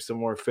also seems to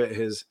more fit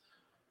his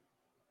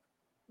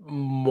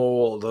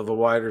mold of a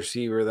wide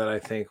receiver that I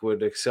think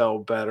would excel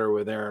better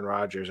with Aaron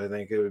Rodgers. I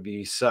think it would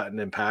be Sutton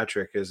and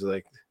Patrick as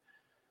like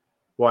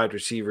wide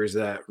receivers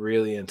that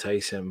really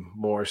entice him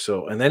more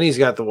so. And then he's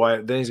got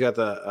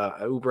the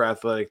uber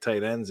athletic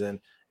tight ends in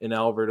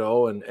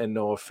Alberto and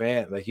Noah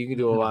Fant. Like, you can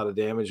do a lot of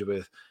damage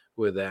with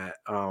that.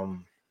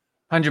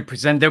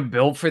 100%. They're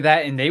built for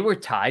that, and they were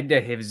tied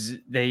to his.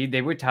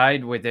 They were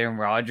tied with Aaron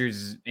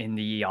Rodgers in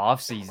the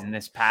offseason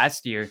this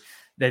past year.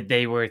 That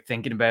they were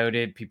thinking about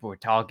it. People were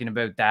talking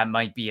about that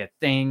might be a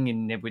thing,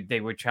 and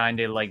they were trying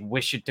to like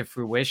wish it to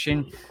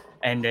fruition.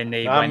 And then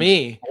they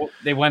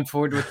went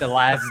forward with the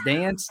last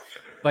dance.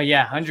 But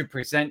yeah,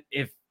 100%.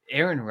 If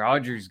Aaron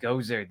Rodgers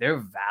goes there, their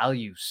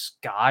value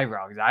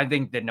skyrockets. I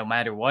think that no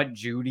matter what,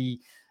 Jeudy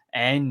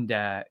and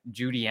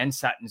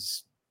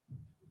Sutton's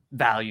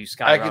value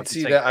skyrockets. I could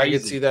see that. I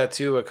could see that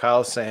too. What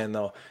Kyle's saying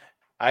though.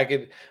 I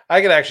could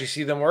actually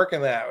see them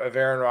working that if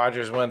Aaron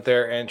Rodgers went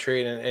there and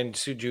trade and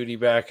Jeudy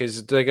back.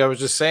 Is like I was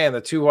just saying,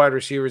 the 2 wide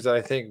receivers that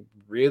I think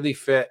really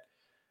fit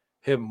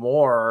him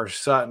more are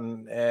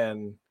Sutton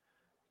and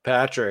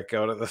Patrick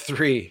out of the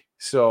 3.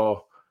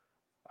 So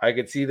I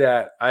could see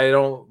that. I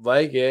don't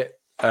like it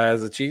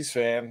as a Chiefs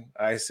fan.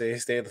 I say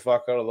stay the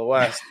fuck out of the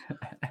West.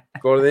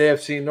 Go to the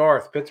AFC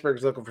North.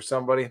 Pittsburgh's looking for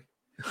somebody.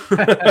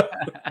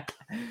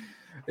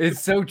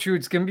 It's so true.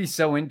 It's going to be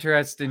so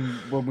interesting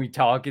when we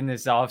talk in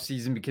this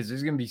offseason, because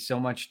there's going to be so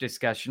much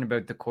discussion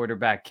about the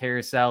quarterback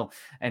carousel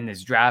and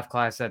this draft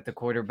class at the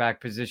quarterback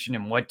position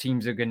and what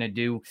teams are going to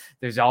do.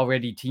 There's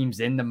already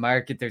teams in the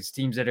market. There's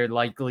teams that are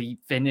likely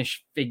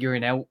finished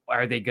figuring out,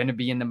 are they going to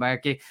be in the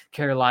market?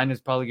 Carolina's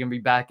probably going to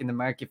be back in the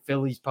market.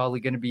 Philly's probably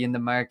going to be in the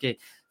market.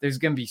 There's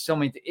going to be so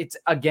many. It's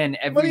again,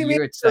 every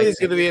year it's like, Philly's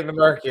going to be in the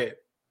market.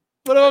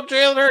 What about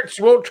Jalen Hurts?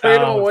 You won't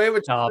trade him away.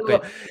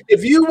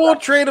 If you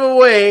won't trade him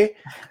away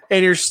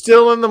and you're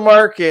still in the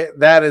market,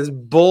 that is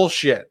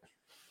bullshit.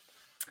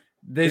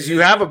 Because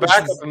you have a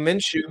backup of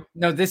Minshew.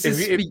 No, this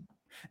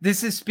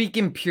is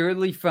speaking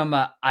purely from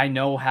I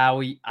know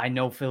Howie, I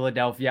know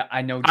Philadelphia,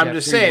 I know. I'm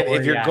just saying,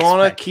 if you're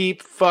going to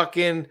keep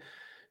fucking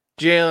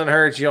Jalen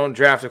Hurts, you don't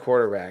draft a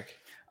quarterback.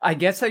 I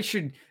guess I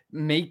should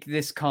make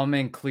this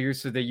comment clear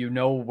so that you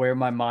know where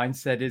my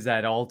mindset is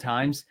at all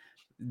times.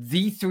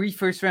 The 3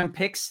 first-round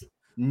picks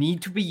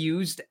need to be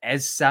used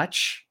as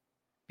such,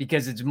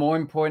 because it's more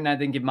important, I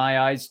think, in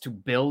my eyes, to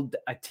build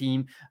a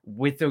team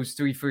with those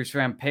 3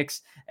 first-round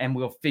picks, and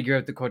we'll figure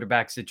out the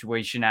quarterback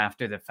situation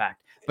after the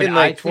fact. But in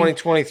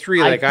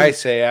 2023, I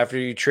say, if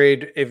you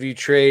trade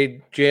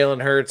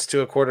Jalen Hurts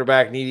to a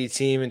quarterback needy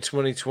team in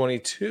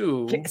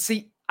 2022,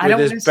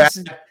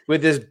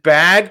 with this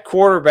bad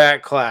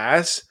quarterback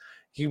class,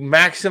 you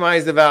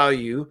maximize the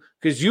value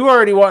because you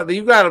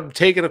got to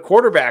take a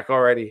quarterback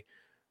already.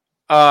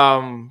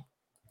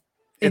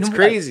 It's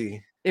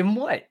crazy. In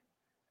what?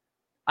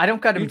 I don't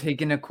got him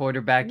taking a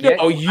quarterback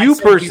No, yet. you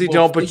personally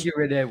don't, but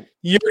figure it out.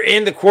 you're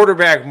in the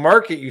quarterback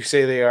market, you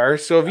say they are.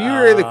 So if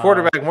you're in the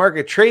quarterback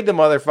market, trade the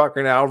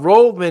motherfucker now,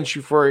 roll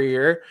Minshew for a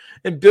year,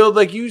 and build,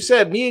 like you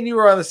said, me and you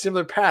are on a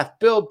similar path.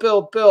 Build.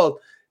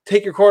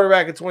 Take your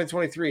quarterback in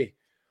 2023.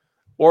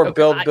 Or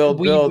build.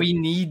 We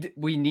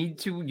need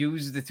to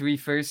use the 3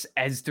 firsts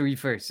as 3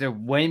 firsts. They're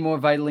way more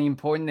vitally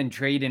important than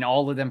trading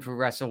all of them for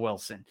Russell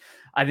Wilson.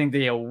 I think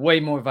they are way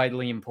more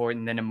vitally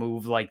important than a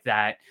move like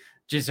that.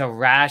 Just a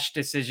rash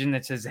decision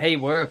that says, hey,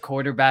 we're a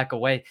quarterback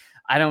away.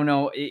 I don't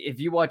know. If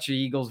you watch the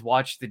Eagles,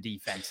 watch the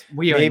defense.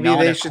 Maybe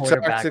they should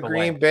talk to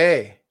Green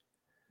Bay.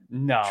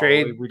 No,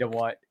 trade. We don't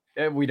want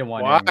Aaron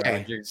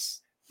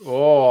Rodgers.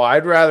 Oh,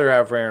 I'd rather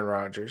have Aaron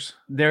Rodgers.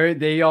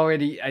 They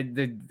already.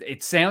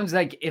 It sounds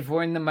like if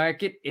we're in the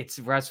market, it's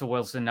Russell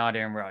Wilson, not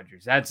Aaron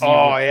Rodgers. That's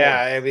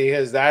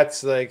because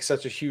that's like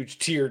such a huge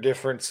tier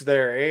difference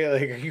there. Eh?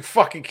 Like, are you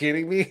fucking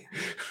kidding me?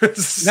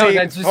 No,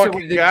 that's just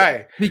fucking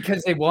guy.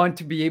 Because they want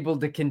to be able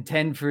to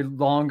contend for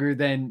longer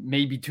than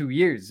maybe 2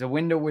 years. The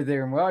window with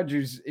Aaron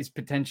Rodgers is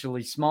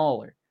potentially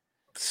smaller.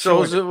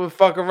 So is it with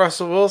fucking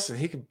Russell Wilson.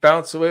 He can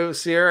bounce away with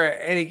Sierra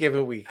any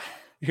given week.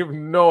 You have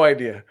no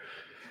idea.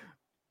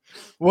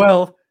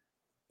 Well,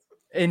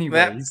 anyways.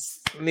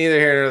 That's neither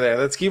here nor there.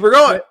 Let's keep her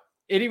going. But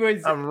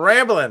anyways. I'm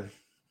rambling.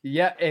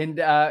 Yeah,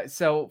 and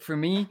so for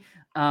me,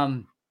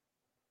 I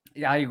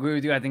agree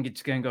with you. I think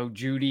it's going to go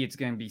Judy. It's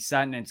going to be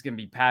Sutton. It's going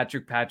to be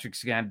Patrick.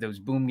 Patrick's going to have those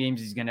boom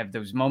games. He's going to have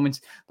those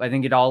moments. But I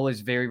think it all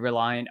is very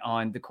reliant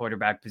on the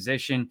quarterback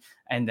position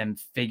and them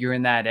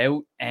figuring that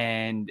out.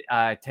 And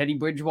Teddy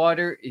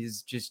Bridgewater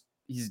is just,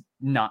 he's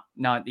not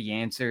the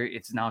answer.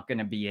 It's not going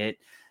to be it.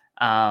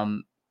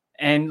 And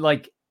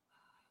like,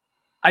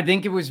 I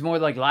think it was more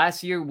like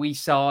last year we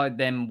saw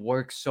them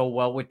work so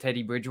well with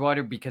Teddy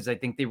Bridgewater because I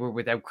think they were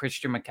without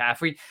Christian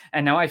McCaffrey.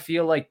 And now I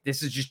feel like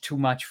this is just too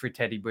much for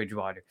Teddy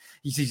Bridgewater.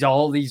 He sees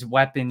all these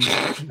weapons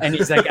and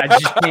he's like, I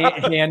just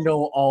can't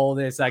handle all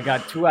this. I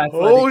got 2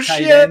 athletic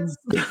tight ends.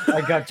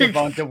 I got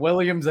Javonte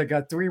Williams. I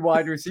got 3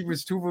 wide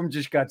receivers. 2 of them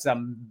just got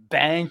some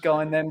bank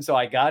on them. So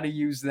I got to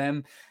use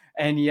them.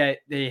 And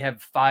yet they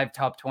have 5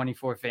 top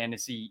 24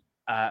 fantasy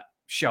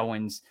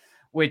showings,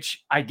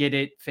 which I get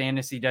it.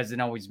 Fantasy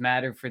doesn't always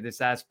matter for this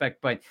aspect,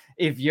 but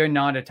if you're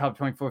not a top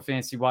 24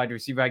 fantasy wide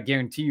receiver, I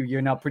guarantee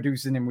you're not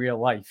producing in real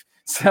life.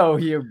 So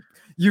you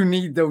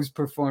need those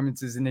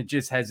performances, and it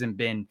just hasn't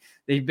been.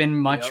 They've been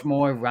much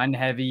more run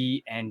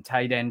heavy and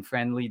tight end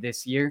friendly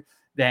this year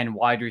than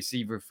wide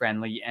receiver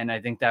friendly, and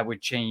I think that would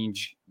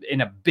change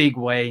in a big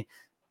way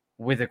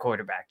with a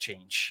quarterback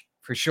change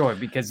for sure,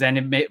 because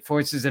then it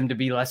forces them to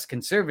be less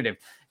conservative.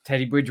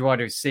 Teddy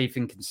Bridgewater is safe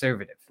and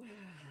conservative.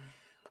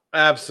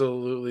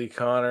 Absolutely,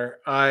 Connor.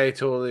 I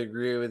totally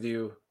agree with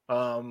you.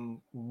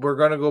 We're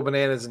going to go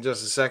bananas in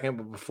just a second,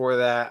 but before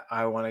that,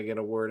 I want to get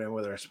a word in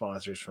with our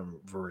sponsors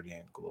from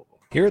Viridian Global.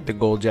 Here at the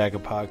Gold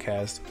Jacket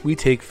Podcast, we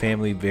take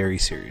family very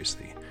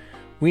seriously.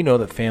 We know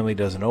that family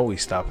doesn't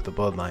always stop at the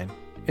bloodline.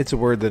 It's a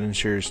word that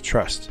ensures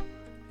trust.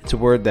 It's a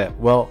word that,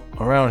 well,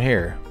 around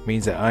here,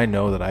 means that I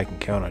know that I can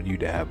count on you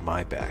to have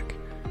my back.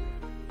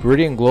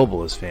 Viridian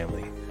Global is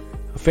family.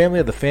 A family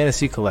of the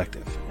Fantasy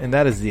Collective, and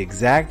that is the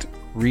exact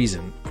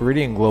reason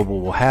Viridian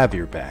Global will have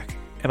your back.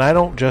 And I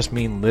don't just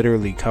mean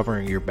literally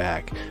covering your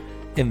back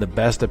in the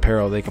best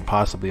apparel they can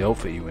possibly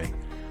outfit you in.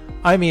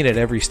 I mean at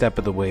every step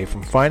of the way,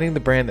 from finding the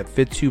brand that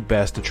fits you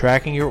best to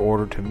tracking your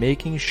order to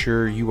making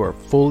sure you are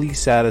fully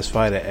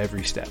satisfied at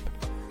every step.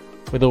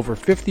 With over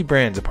 50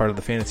 brands a part of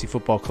the Fantasy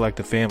Football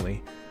Collective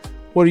family,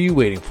 what are you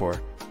waiting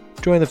for?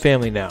 Join the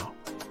family now.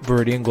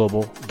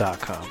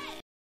 ViridianGlobal.com.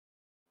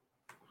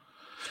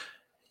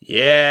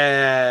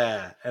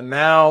 Yeah, and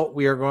now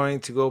we are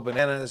going to go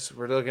bananas.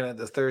 We're looking at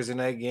the Thursday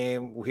night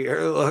game. We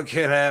are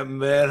looking at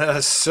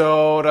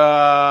Minnesota.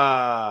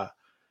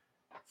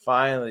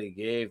 Finally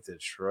gave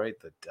Detroit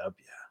the W.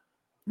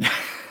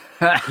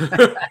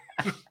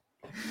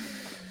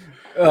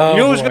 You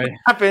knew it was going to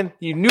happen.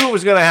 You knew it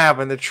was going to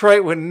happen.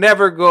 Detroit would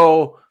never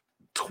go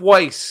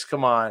twice.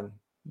 Come on,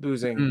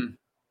 losing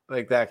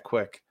like that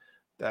quick,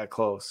 that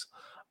close.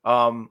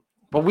 But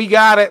we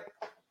got it,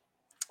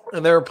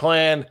 and they were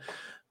playing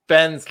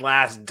Ben's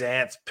last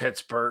dance,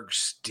 Pittsburgh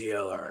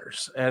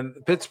Steelers.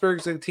 And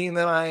Pittsburgh's a team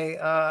that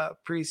I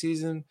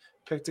preseason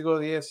picked to go to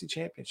the AFC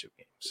Championship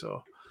game.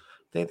 So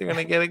I think they're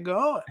going to get it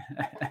going.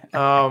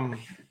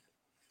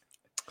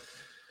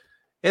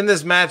 In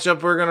this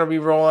matchup, we're going to be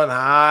rolling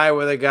high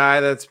with a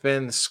guy that's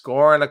been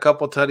scoring a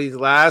couple tutties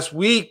last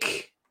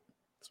week.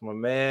 It's my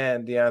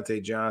man,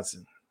 Deontay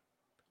Johnson.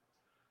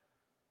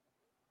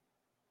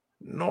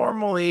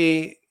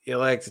 Normally, you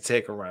like to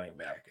take a running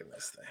back in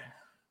this thing.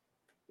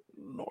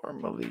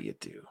 Normally you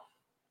do.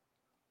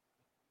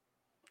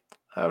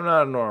 I'm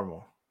not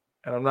normal,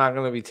 and I'm not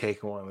going to be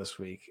taking one this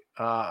week.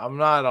 I'm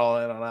not all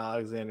in on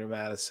Alexander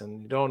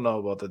Madison. You don't know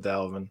about the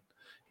Delvin.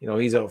 You know,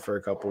 he's out for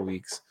a couple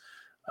weeks.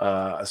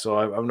 So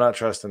I'm not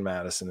trusting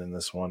Madison in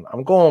this one.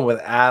 I'm going with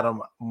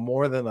Adam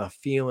more than a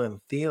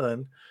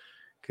Theilen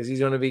because he's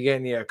going to be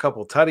getting you a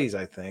couple tutties,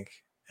 I think.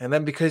 And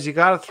then because you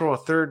got to throw a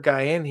third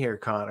guy in here,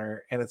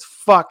 Connor, and it's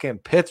fucking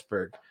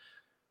Pittsburgh.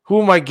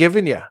 Who am I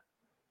giving you?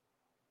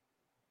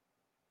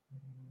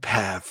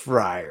 Pat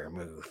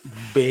Fryermuth,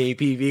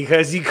 baby,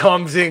 because he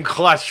comes in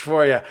clutch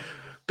for you.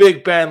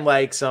 Big Ben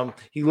likes him.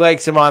 He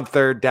likes him on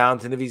third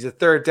downs. And if he's a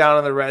third down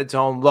in the red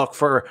zone, look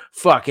for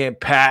fucking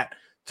Pat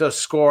to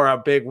score a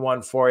big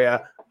one for you.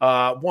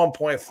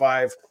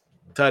 1.5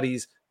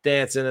 tutties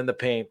dancing in the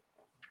paint.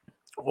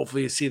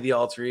 Hopefully you see the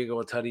alter ego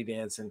of Tutty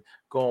dancing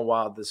going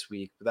wild this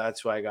week. But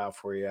that's what I got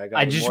for you.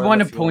 I just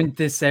want to point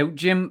this out,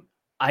 Jim.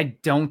 I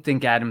don't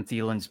think Adam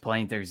Thielen's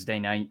playing Thursday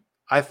night.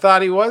 I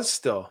thought he was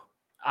still.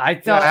 I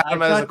thought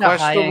Adam as a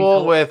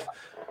questionable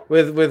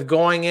with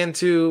going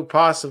into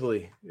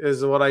possibly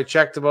is what I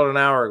checked about an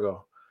hour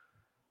ago.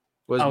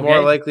 Was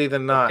more likely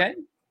than not. Okay.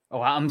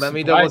 Oh, I'm Let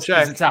me double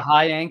check. It's a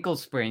high ankle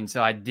sprain,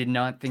 so I did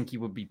not think he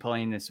would be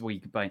playing this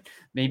week. But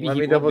maybe let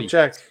me double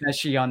check,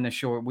 especially on the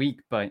short week.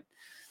 But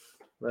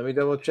let me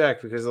double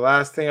check because the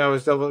last thing I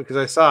was because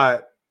I saw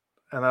it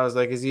and I was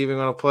like, is he even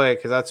going to play?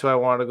 Because that's who I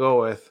wanted to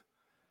go with,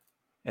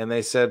 and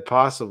they said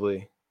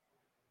possibly.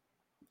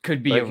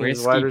 Could be a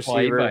risky wide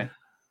receiver. Play,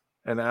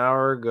 but an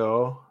hour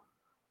ago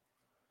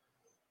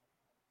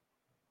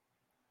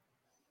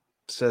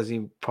says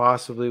he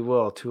possibly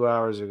will 2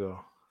 hours ago.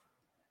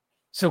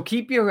 So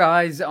keep your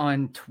eyes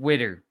on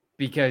Twitter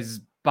because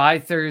by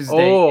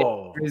Thursday,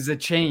 if there is a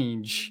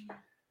change,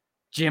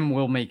 Jim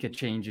will make a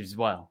change as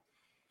well.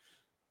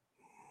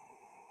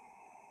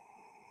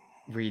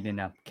 Reading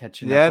up,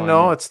 catching up. Yeah,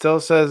 no, it still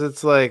says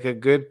it's like a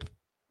good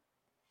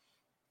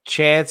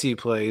chance he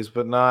plays,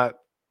 but not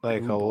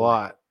like a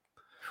lot.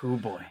 Oh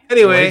boy.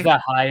 Anyway,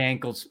 that high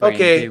ankle sprain.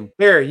 Okay, too.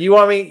 Here, you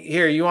want me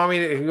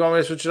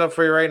to switch it up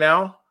for you right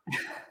now?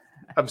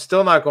 I'm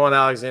still not going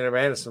Alexander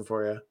Madison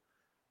for you.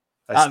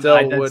 I still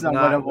would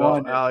not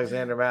go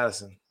Alexander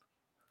Madison.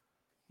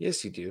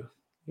 Yes, you do.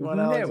 You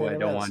want Alexander Madison? I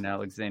don't want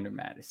Alexander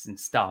Madison.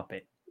 Stop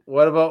it.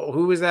 What about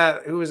who was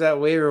that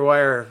waiver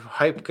wire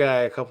hype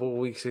guy a couple of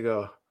weeks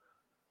ago?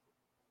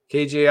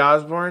 KJ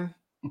Osborne?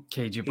 A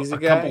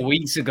couple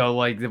weeks ago,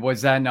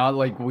 was that not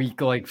week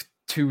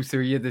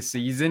 2-3 of the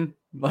season?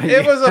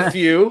 It was a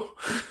few.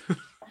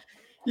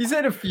 He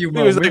said a few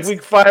moments. It was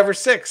week 5 or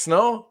 6,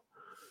 no?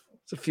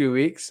 It's a few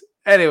weeks.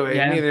 Anyway,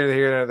 neither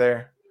here nor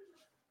there.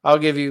 I'll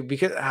give you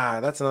because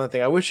that's another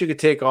thing. I wish you could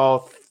take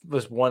all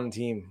this one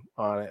team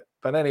on it.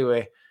 But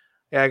anyway,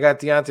 I got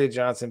Deontay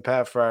Johnson,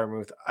 Pat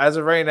Fryermuth. As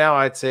of right now,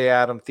 I'd say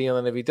Adam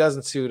Thielen if he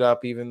doesn't suit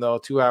up, even though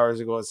 2 hours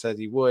ago it said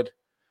he would.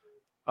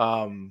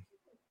 Keep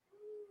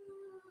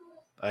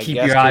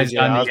your eyes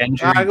on the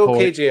injury report. I go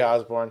KJ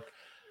Osborne.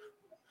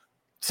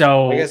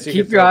 So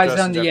keep your eyes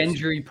on the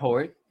injury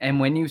report, and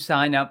when you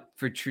sign up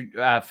for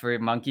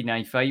Monkey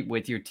Knife Fight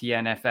with your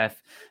TNFF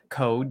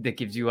code that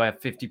gives you a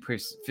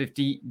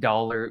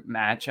 $50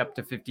 match, up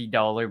to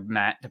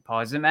 $50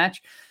 deposit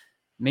match,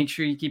 make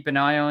sure you keep an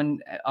eye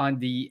on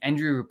the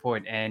injury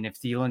report. And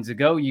if Thielen's a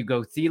go, you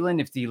go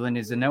Thielen. If Thielen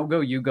is a no-go,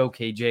 you go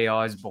KJ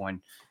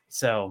Osborne.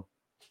 So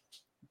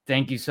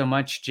thank you so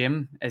much,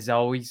 Jim. As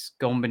always,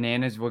 going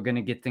bananas. We're going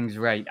to get things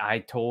right. I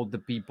told the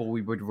people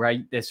we would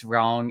right this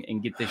wrong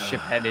and get this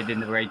ship headed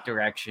in the right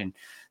direction.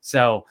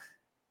 So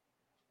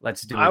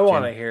let's do it. I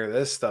want to hear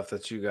this stuff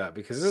that you got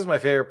because this is my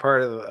favorite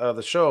part of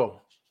the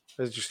show.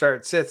 As you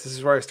start sits, this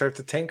is where I start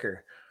to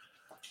tinker.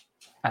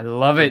 I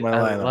love it.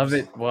 I love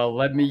it. Well,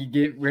 let me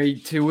get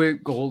right to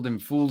it. Gold and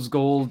Fool's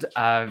Gold.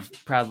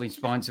 Proudly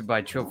sponsored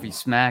by Trophy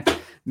Smack.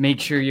 Make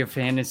sure your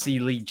fantasy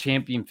league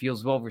champion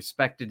feels well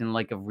respected and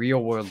like a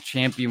real world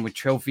champion with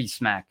Trophy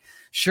Smack.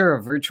 Sure,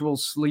 a virtual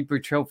sleeper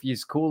trophy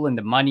is cool and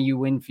the money you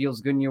win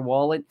feels good in your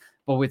wallet,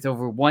 but with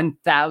over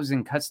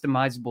 1,000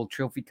 customizable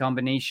trophy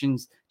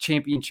combinations,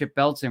 championship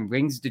belts, and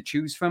rings to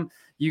choose from,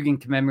 you can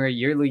commemorate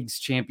your league's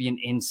champion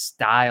in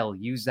style.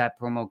 Use that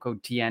promo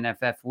code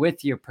TNFF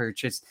with your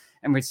purchase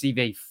and receive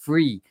a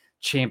free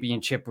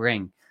championship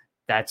ring.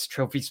 That's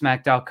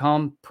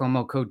TrophySmack.com,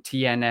 promo code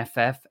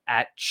TNFF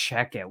at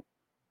checkout.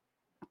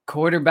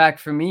 Quarterback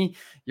for me,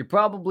 you're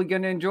probably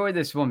going to enjoy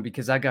this one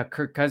because I got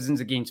Kirk Cousins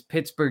against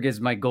Pittsburgh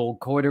as my gold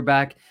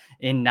quarterback.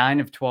 In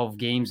 9 of 12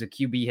 games, a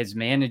QB has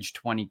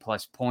managed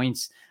 20-plus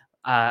points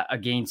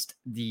against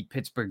the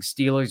Pittsburgh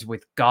Steelers,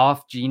 with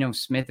Goff, Geno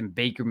Smith, and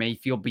Baker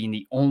Mayfield being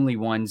the only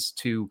ones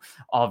to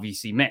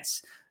obviously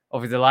miss.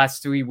 Over the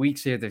last 3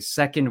 weeks here, they're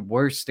second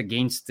worst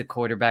against the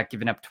quarterback,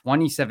 giving up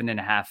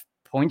 27.5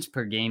 points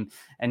per game.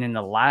 And in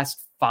the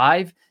last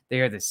 5, they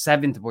are the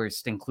 7th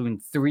worst, including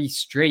 3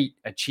 straight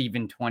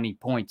achieving 20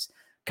 points.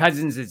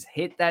 Cousins has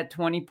hit that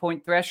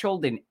 20-point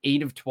threshold in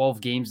 8 of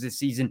 12 games this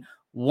season.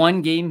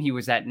 One game he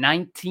was at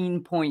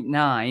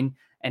 19.9,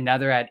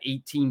 another at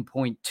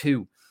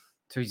 18.2.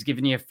 So he's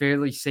giving you a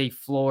fairly safe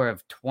floor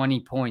of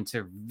 20 points,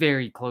 or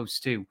very close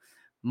to.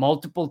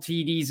 Multiple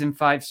TDs in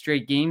 5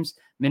 straight games.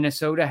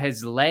 Minnesota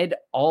has led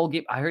all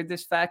games. I heard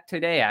this fact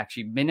today,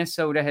 actually.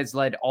 Minnesota has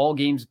led all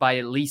games by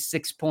at least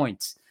 6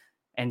 points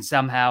and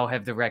somehow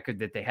have the record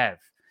that they have.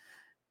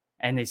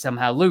 and they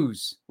somehow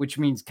lose, which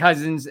means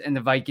Cousins and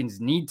the Vikings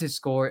need to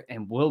score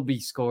and will be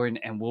scoring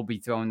and will be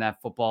throwing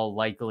that football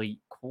likely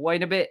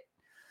quite a bit.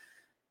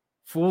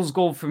 Fool's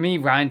goal for me,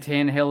 Ryan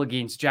Tannehill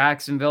against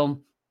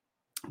Jacksonville.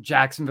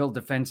 Jacksonville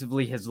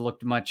defensively has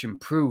looked much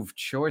improved.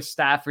 Sure,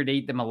 Stafford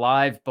ate them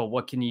alive, but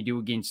what can you do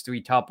against 3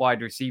 top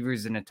wide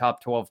receivers and a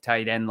top 12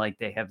 tight end like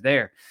they have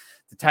there?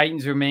 The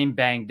Titans remain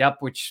banged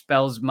up, which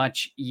spells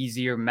much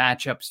easier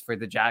matchups for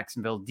the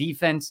Jacksonville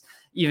defense.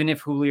 Even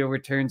if Julio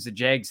returns, the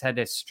Jags had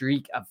a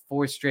streak of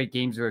 4 straight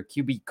games where a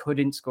QB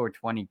couldn't score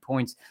 20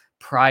 points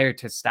prior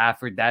to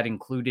Stafford. That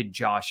included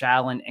Josh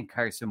Allen and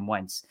Carson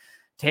Wentz.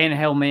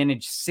 Tannehill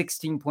managed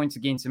 16 points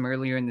against him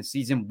earlier in the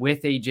season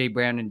with A.J.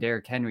 Brown and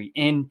Derrick Henry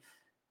in.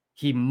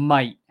 He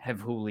might have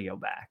Julio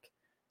back.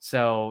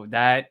 So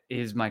that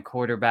is my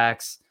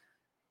quarterbacks.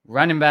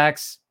 Running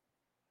backs,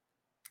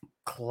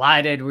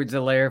 Clyde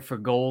Edwards-Helaire for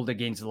gold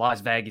against the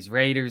Las Vegas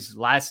Raiders.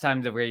 Last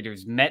time the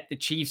Raiders met the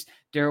Chiefs,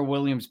 Darrell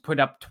Williams put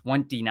up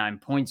 29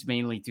 points,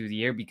 mainly through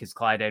the air because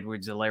Clyde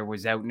Edwards-Helaire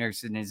was out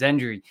nursing his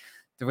injury.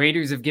 The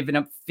Raiders have given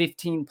up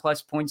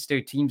 15-plus points to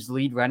their team's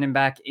lead running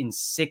back in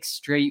 6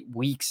 straight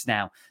weeks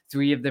now,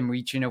 3 of them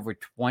reaching over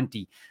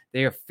 20.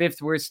 They are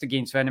 5th worst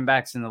against running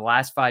backs in the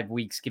last 5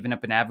 weeks, giving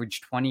up an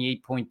average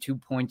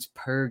 28.2 points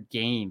per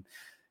game.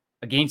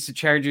 Against the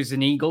Chargers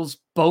and Eagles,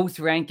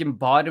 both ranking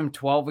bottom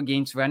 12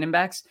 against running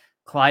backs,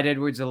 Clyde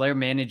Edwards-Helaire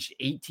managed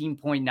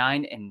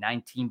 18.9 and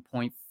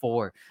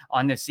 19.4.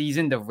 On the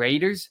season, the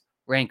Raiders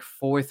rank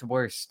 4th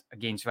worst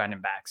against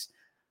running backs.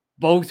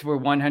 Both were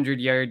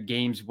 100-yard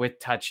games with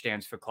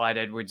touchdowns for Clyde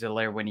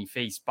Edwards-Helaire when he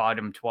faced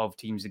bottom 12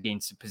 teams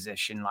against the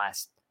position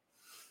last.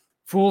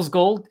 Fool's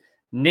gold,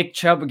 Nick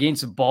Chubb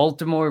against the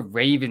Baltimore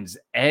Ravens.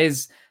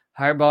 As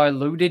Harbaugh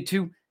alluded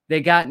to,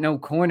 they got no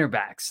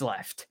cornerbacks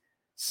left.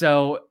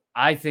 So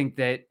I think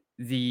that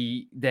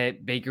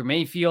Baker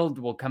Mayfield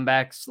will come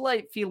back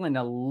feeling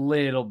a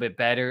little bit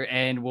better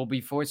and will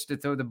be forced to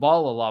throw the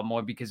ball a lot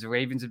more because the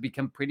Ravens have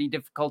become pretty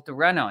difficult to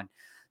run on.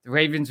 The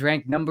Ravens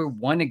ranked number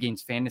 1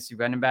 against fantasy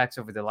running backs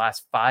over the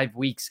last 5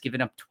 weeks, giving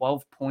up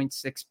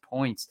 12.6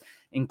 points,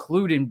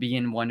 including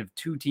being one of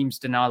 2 teams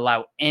to not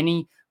allow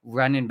any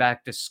running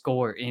back to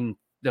score in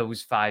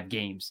those 5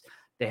 games.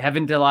 They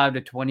haven't allowed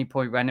a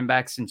 20-point running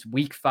back since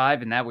week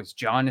 5, and that was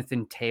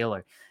Jonathan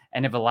Taylor,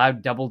 and have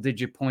allowed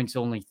double-digit points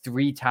only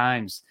 3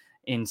 times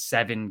in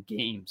 7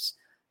 games.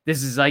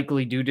 This is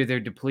likely due to their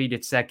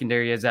depleted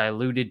secondary, as I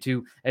alluded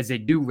to, as they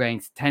do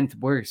rank 10th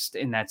worst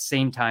in that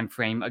same time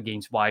frame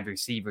against wide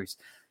receivers.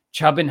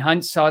 Chubb and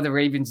Hunt saw the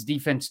Ravens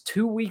defense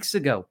 2 weeks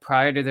ago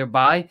prior to their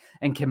bye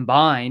and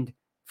combined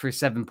for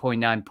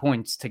 7.9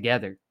 points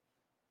together.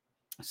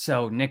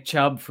 So Nick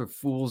Chubb for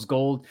Fool's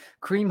Gold.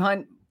 Kareem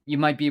Hunt, you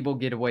might be able to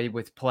get away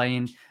with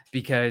playing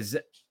because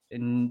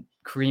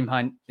Kareem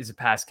Hunt is a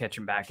pass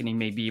catching back and he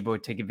may be able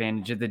to take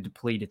advantage of the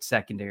depleted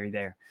secondary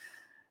there.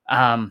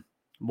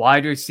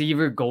 Wide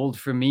receiver, gold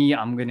for me.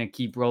 I'm going to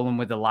keep rolling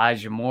with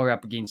Elijah Moore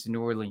up against the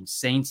New Orleans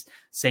Saints.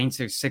 Saints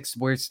are 6th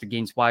worst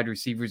against wide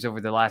receivers over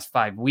the last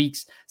 5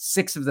 weeks.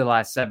 6 of the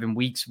last 7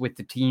 weeks with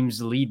the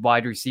team's lead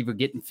wide receiver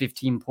getting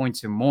 15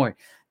 points or more.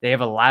 They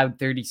have allowed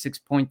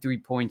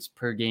 36.3 points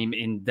per game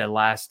in the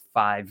last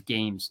 5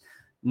 games.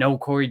 No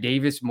Corey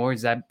Davis. Moore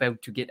is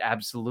about to get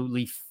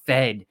absolutely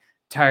fed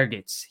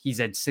targets. He's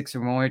had 6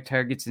 or more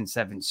targets in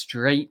 7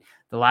 straight.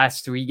 The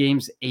last 3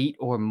 games, 8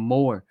 or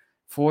more.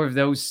 4 of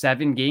those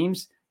 7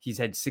 games, he's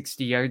had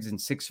 60 yards and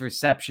 6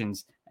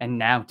 receptions and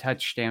now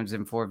touchdowns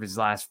in 4 of his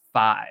last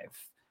 5.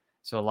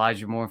 So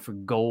Elijah Moore for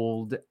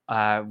gold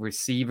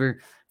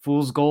receiver.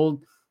 Fool's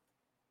gold,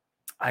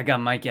 I got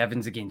Mike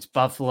Evans against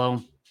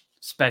Buffalo.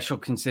 Special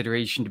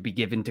consideration to be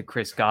given to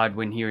Chris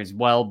Godwin here as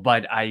well,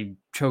 but I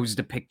chose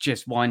to pick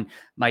just one.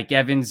 Mike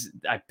Evans,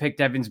 I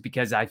picked Evans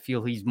because I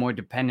feel he's more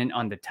dependent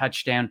on the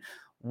touchdown,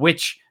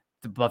 which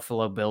the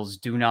Buffalo Bills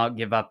do not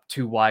give up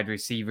 2 wide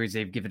receivers.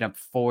 They've given up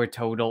 4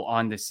 total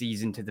on the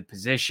season to the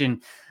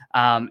position.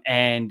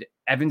 And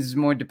Evans is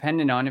more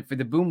dependent on it for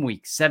the boom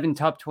week. 7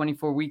 top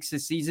 24 weeks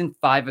this season.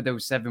 5 of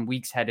those 7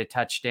 weeks had a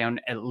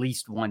touchdown, at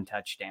least 1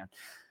 touchdown.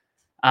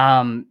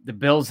 The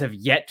Bills have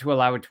yet to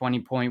allow a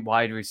 20-point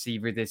wide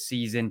receiver this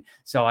season.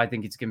 So I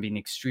think it's going to be an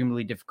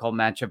extremely difficult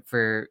matchup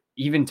for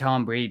even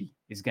Tom Brady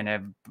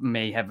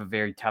may have a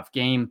very tough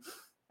game.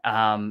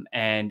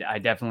 And I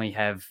definitely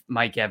have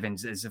Mike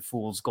Evans as a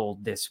fool's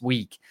gold this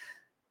week.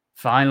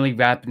 Finally,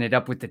 wrapping it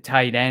up with the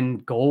tight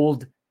end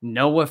gold,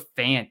 Noah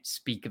Fant.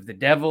 Speak of the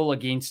devil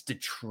against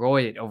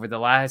Detroit. Over the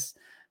last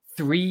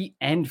 3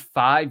 and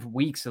 5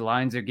 weeks, the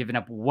Lions are giving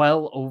up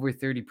well over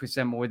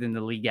 30% more than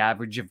the league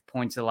average of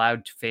points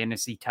allowed to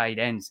fantasy tight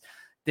ends.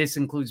 This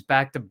includes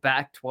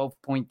back-to-back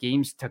 12-point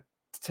games to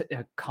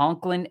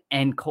Conklin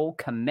and Cole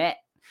Kmet.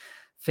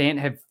 Fant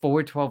had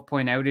 4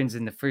 12-point outings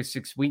in the first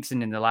 6 weeks,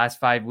 and in the last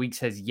 5 weeks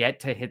has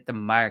yet to hit the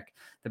mark.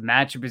 The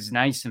matchup is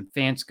nice, and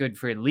Fant's good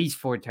for at least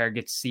 4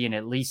 targets, seeing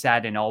at least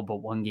that in all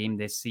but 1 game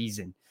this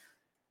season.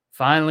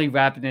 Finally,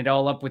 wrapping it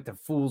all up with the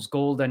fool's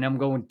gold, and I'm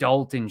going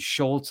Dalton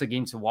Schultz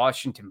against the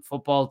Washington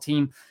football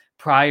team.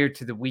 prior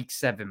to the Week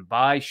 7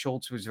 bye.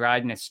 Schultz was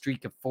riding a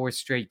streak of 4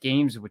 straight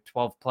games with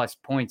 12-plus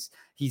points.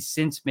 He's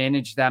since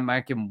managed that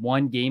mark in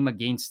one game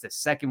against the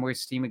second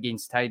worst team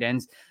against tight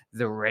ends,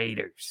 the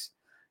Raiders.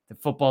 The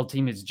football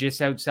team is just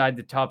outside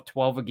the top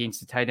 12 against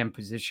the tight end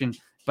position,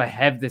 but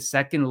have the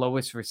second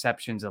lowest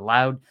receptions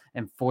allowed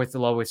and fourth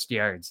lowest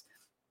yards.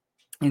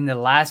 In the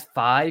last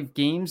 5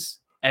 games,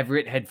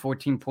 Everett had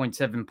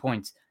 14.7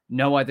 points.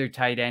 No other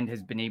tight end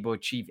has been able to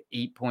achieve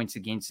 8 points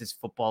against this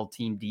football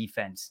team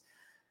defense.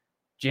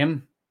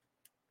 Jim,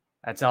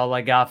 that's all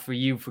I got for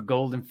you for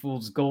Golden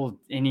Fool's Gold.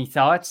 Any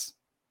thoughts?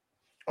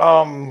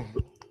 I'm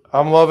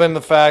loving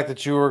the fact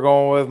that you were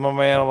going with my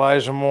man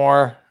Elijah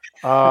Moore.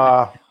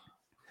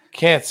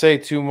 Can't say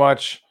too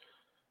much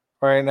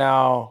right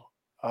now.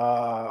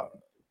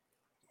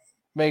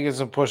 Making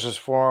some pushes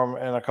for him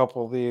in a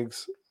couple of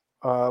leagues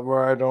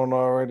where I don't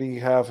already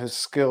have his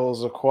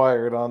skills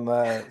acquired on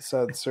that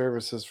said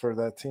services for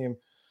that team.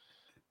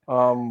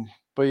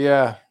 But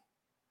yeah,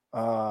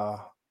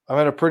 I'm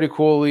in a pretty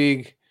cool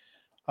league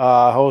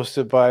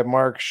hosted by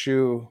Mark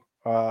Shue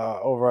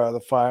over at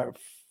the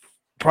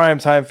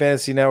Primetime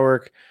Fantasy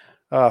Network,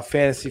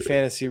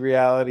 Fantasy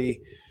Reality,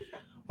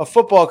 a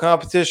football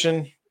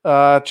competition.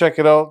 Check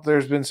it out.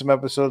 There's been some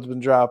episodes been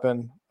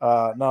dropping.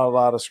 Not a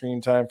lot of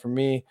screen time for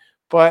me,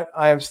 but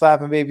I am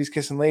slapping babies,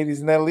 kissing ladies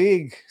in that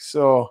league.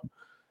 So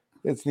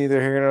it's neither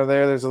here nor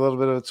there. There's a little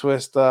bit of a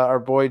twist. Our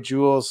boy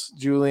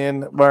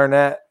Julian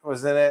Barnett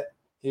was in it.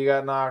 He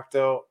got knocked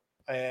out.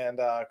 And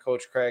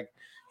Coach Craig,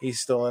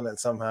 he's still in it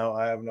somehow.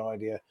 I have no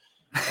idea.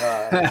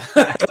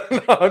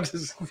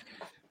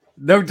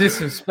 No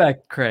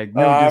disrespect, Craig.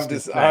 I'm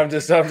just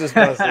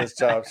busting his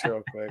chops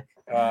real quick.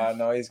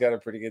 No, he's got a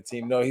pretty good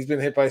team. No, he's been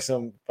hit by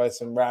some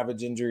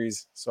ravage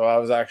injuries, so I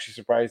was actually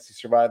surprised he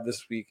survived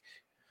this week.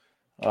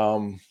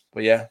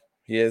 But yeah,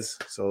 he is.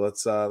 So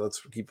let's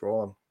keep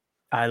rolling.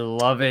 I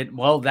love it.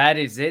 Well, that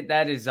is it.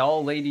 That is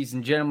all, ladies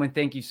and gentlemen.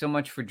 Thank you so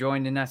much for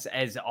joining us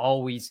as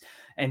always.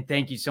 And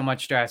thank you so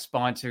much to our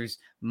sponsors,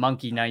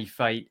 Monkey Knife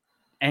Fight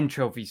and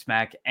Trophy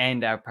Smack,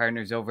 and our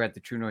partners over at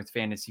the True North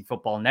Fantasy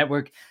Football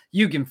Network.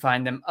 You can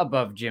find them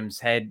above Jim's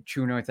head,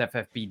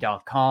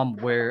 TrueNorthFFB.com,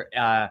 where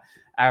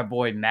our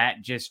boy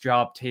Matt just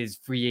dropped his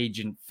free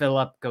agent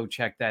fill-up. Go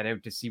check that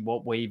out to see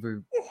what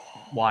waiver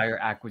wire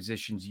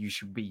acquisitions you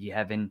should be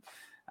having.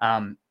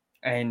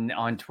 And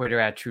on Twitter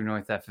at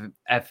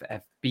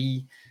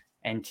TrueNorthFFB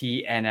and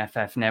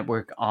TNFF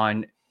Network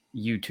on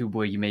YouTube,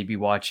 where you may be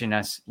watching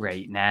us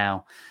right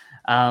now.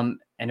 And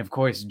of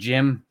course,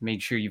 Jim,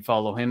 make sure you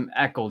follow him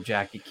at Gold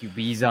Jacket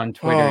QBs on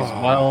Twitter as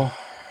well.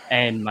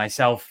 And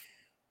myself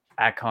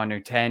at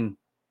Connor10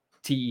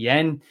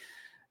 TEN.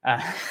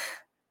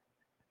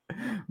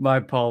 My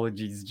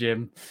apologies,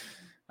 Jim.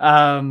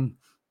 But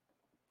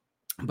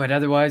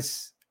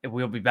otherwise,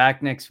 we'll be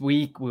back next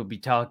week. We'll be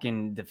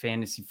talking the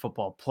fantasy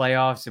football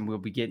playoffs, and we'll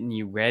be getting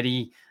you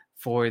ready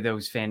for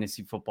those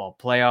fantasy football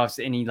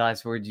playoffs. Any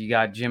last words you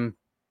got, Jim?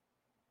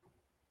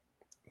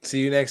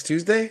 See you next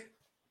Tuesday?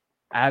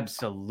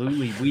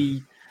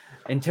 Absolutely.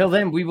 Until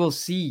then, we will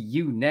see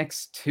you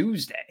next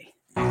Tuesday.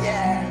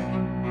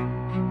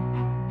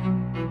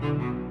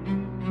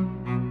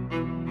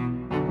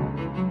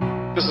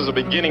 This is a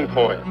beginning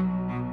point.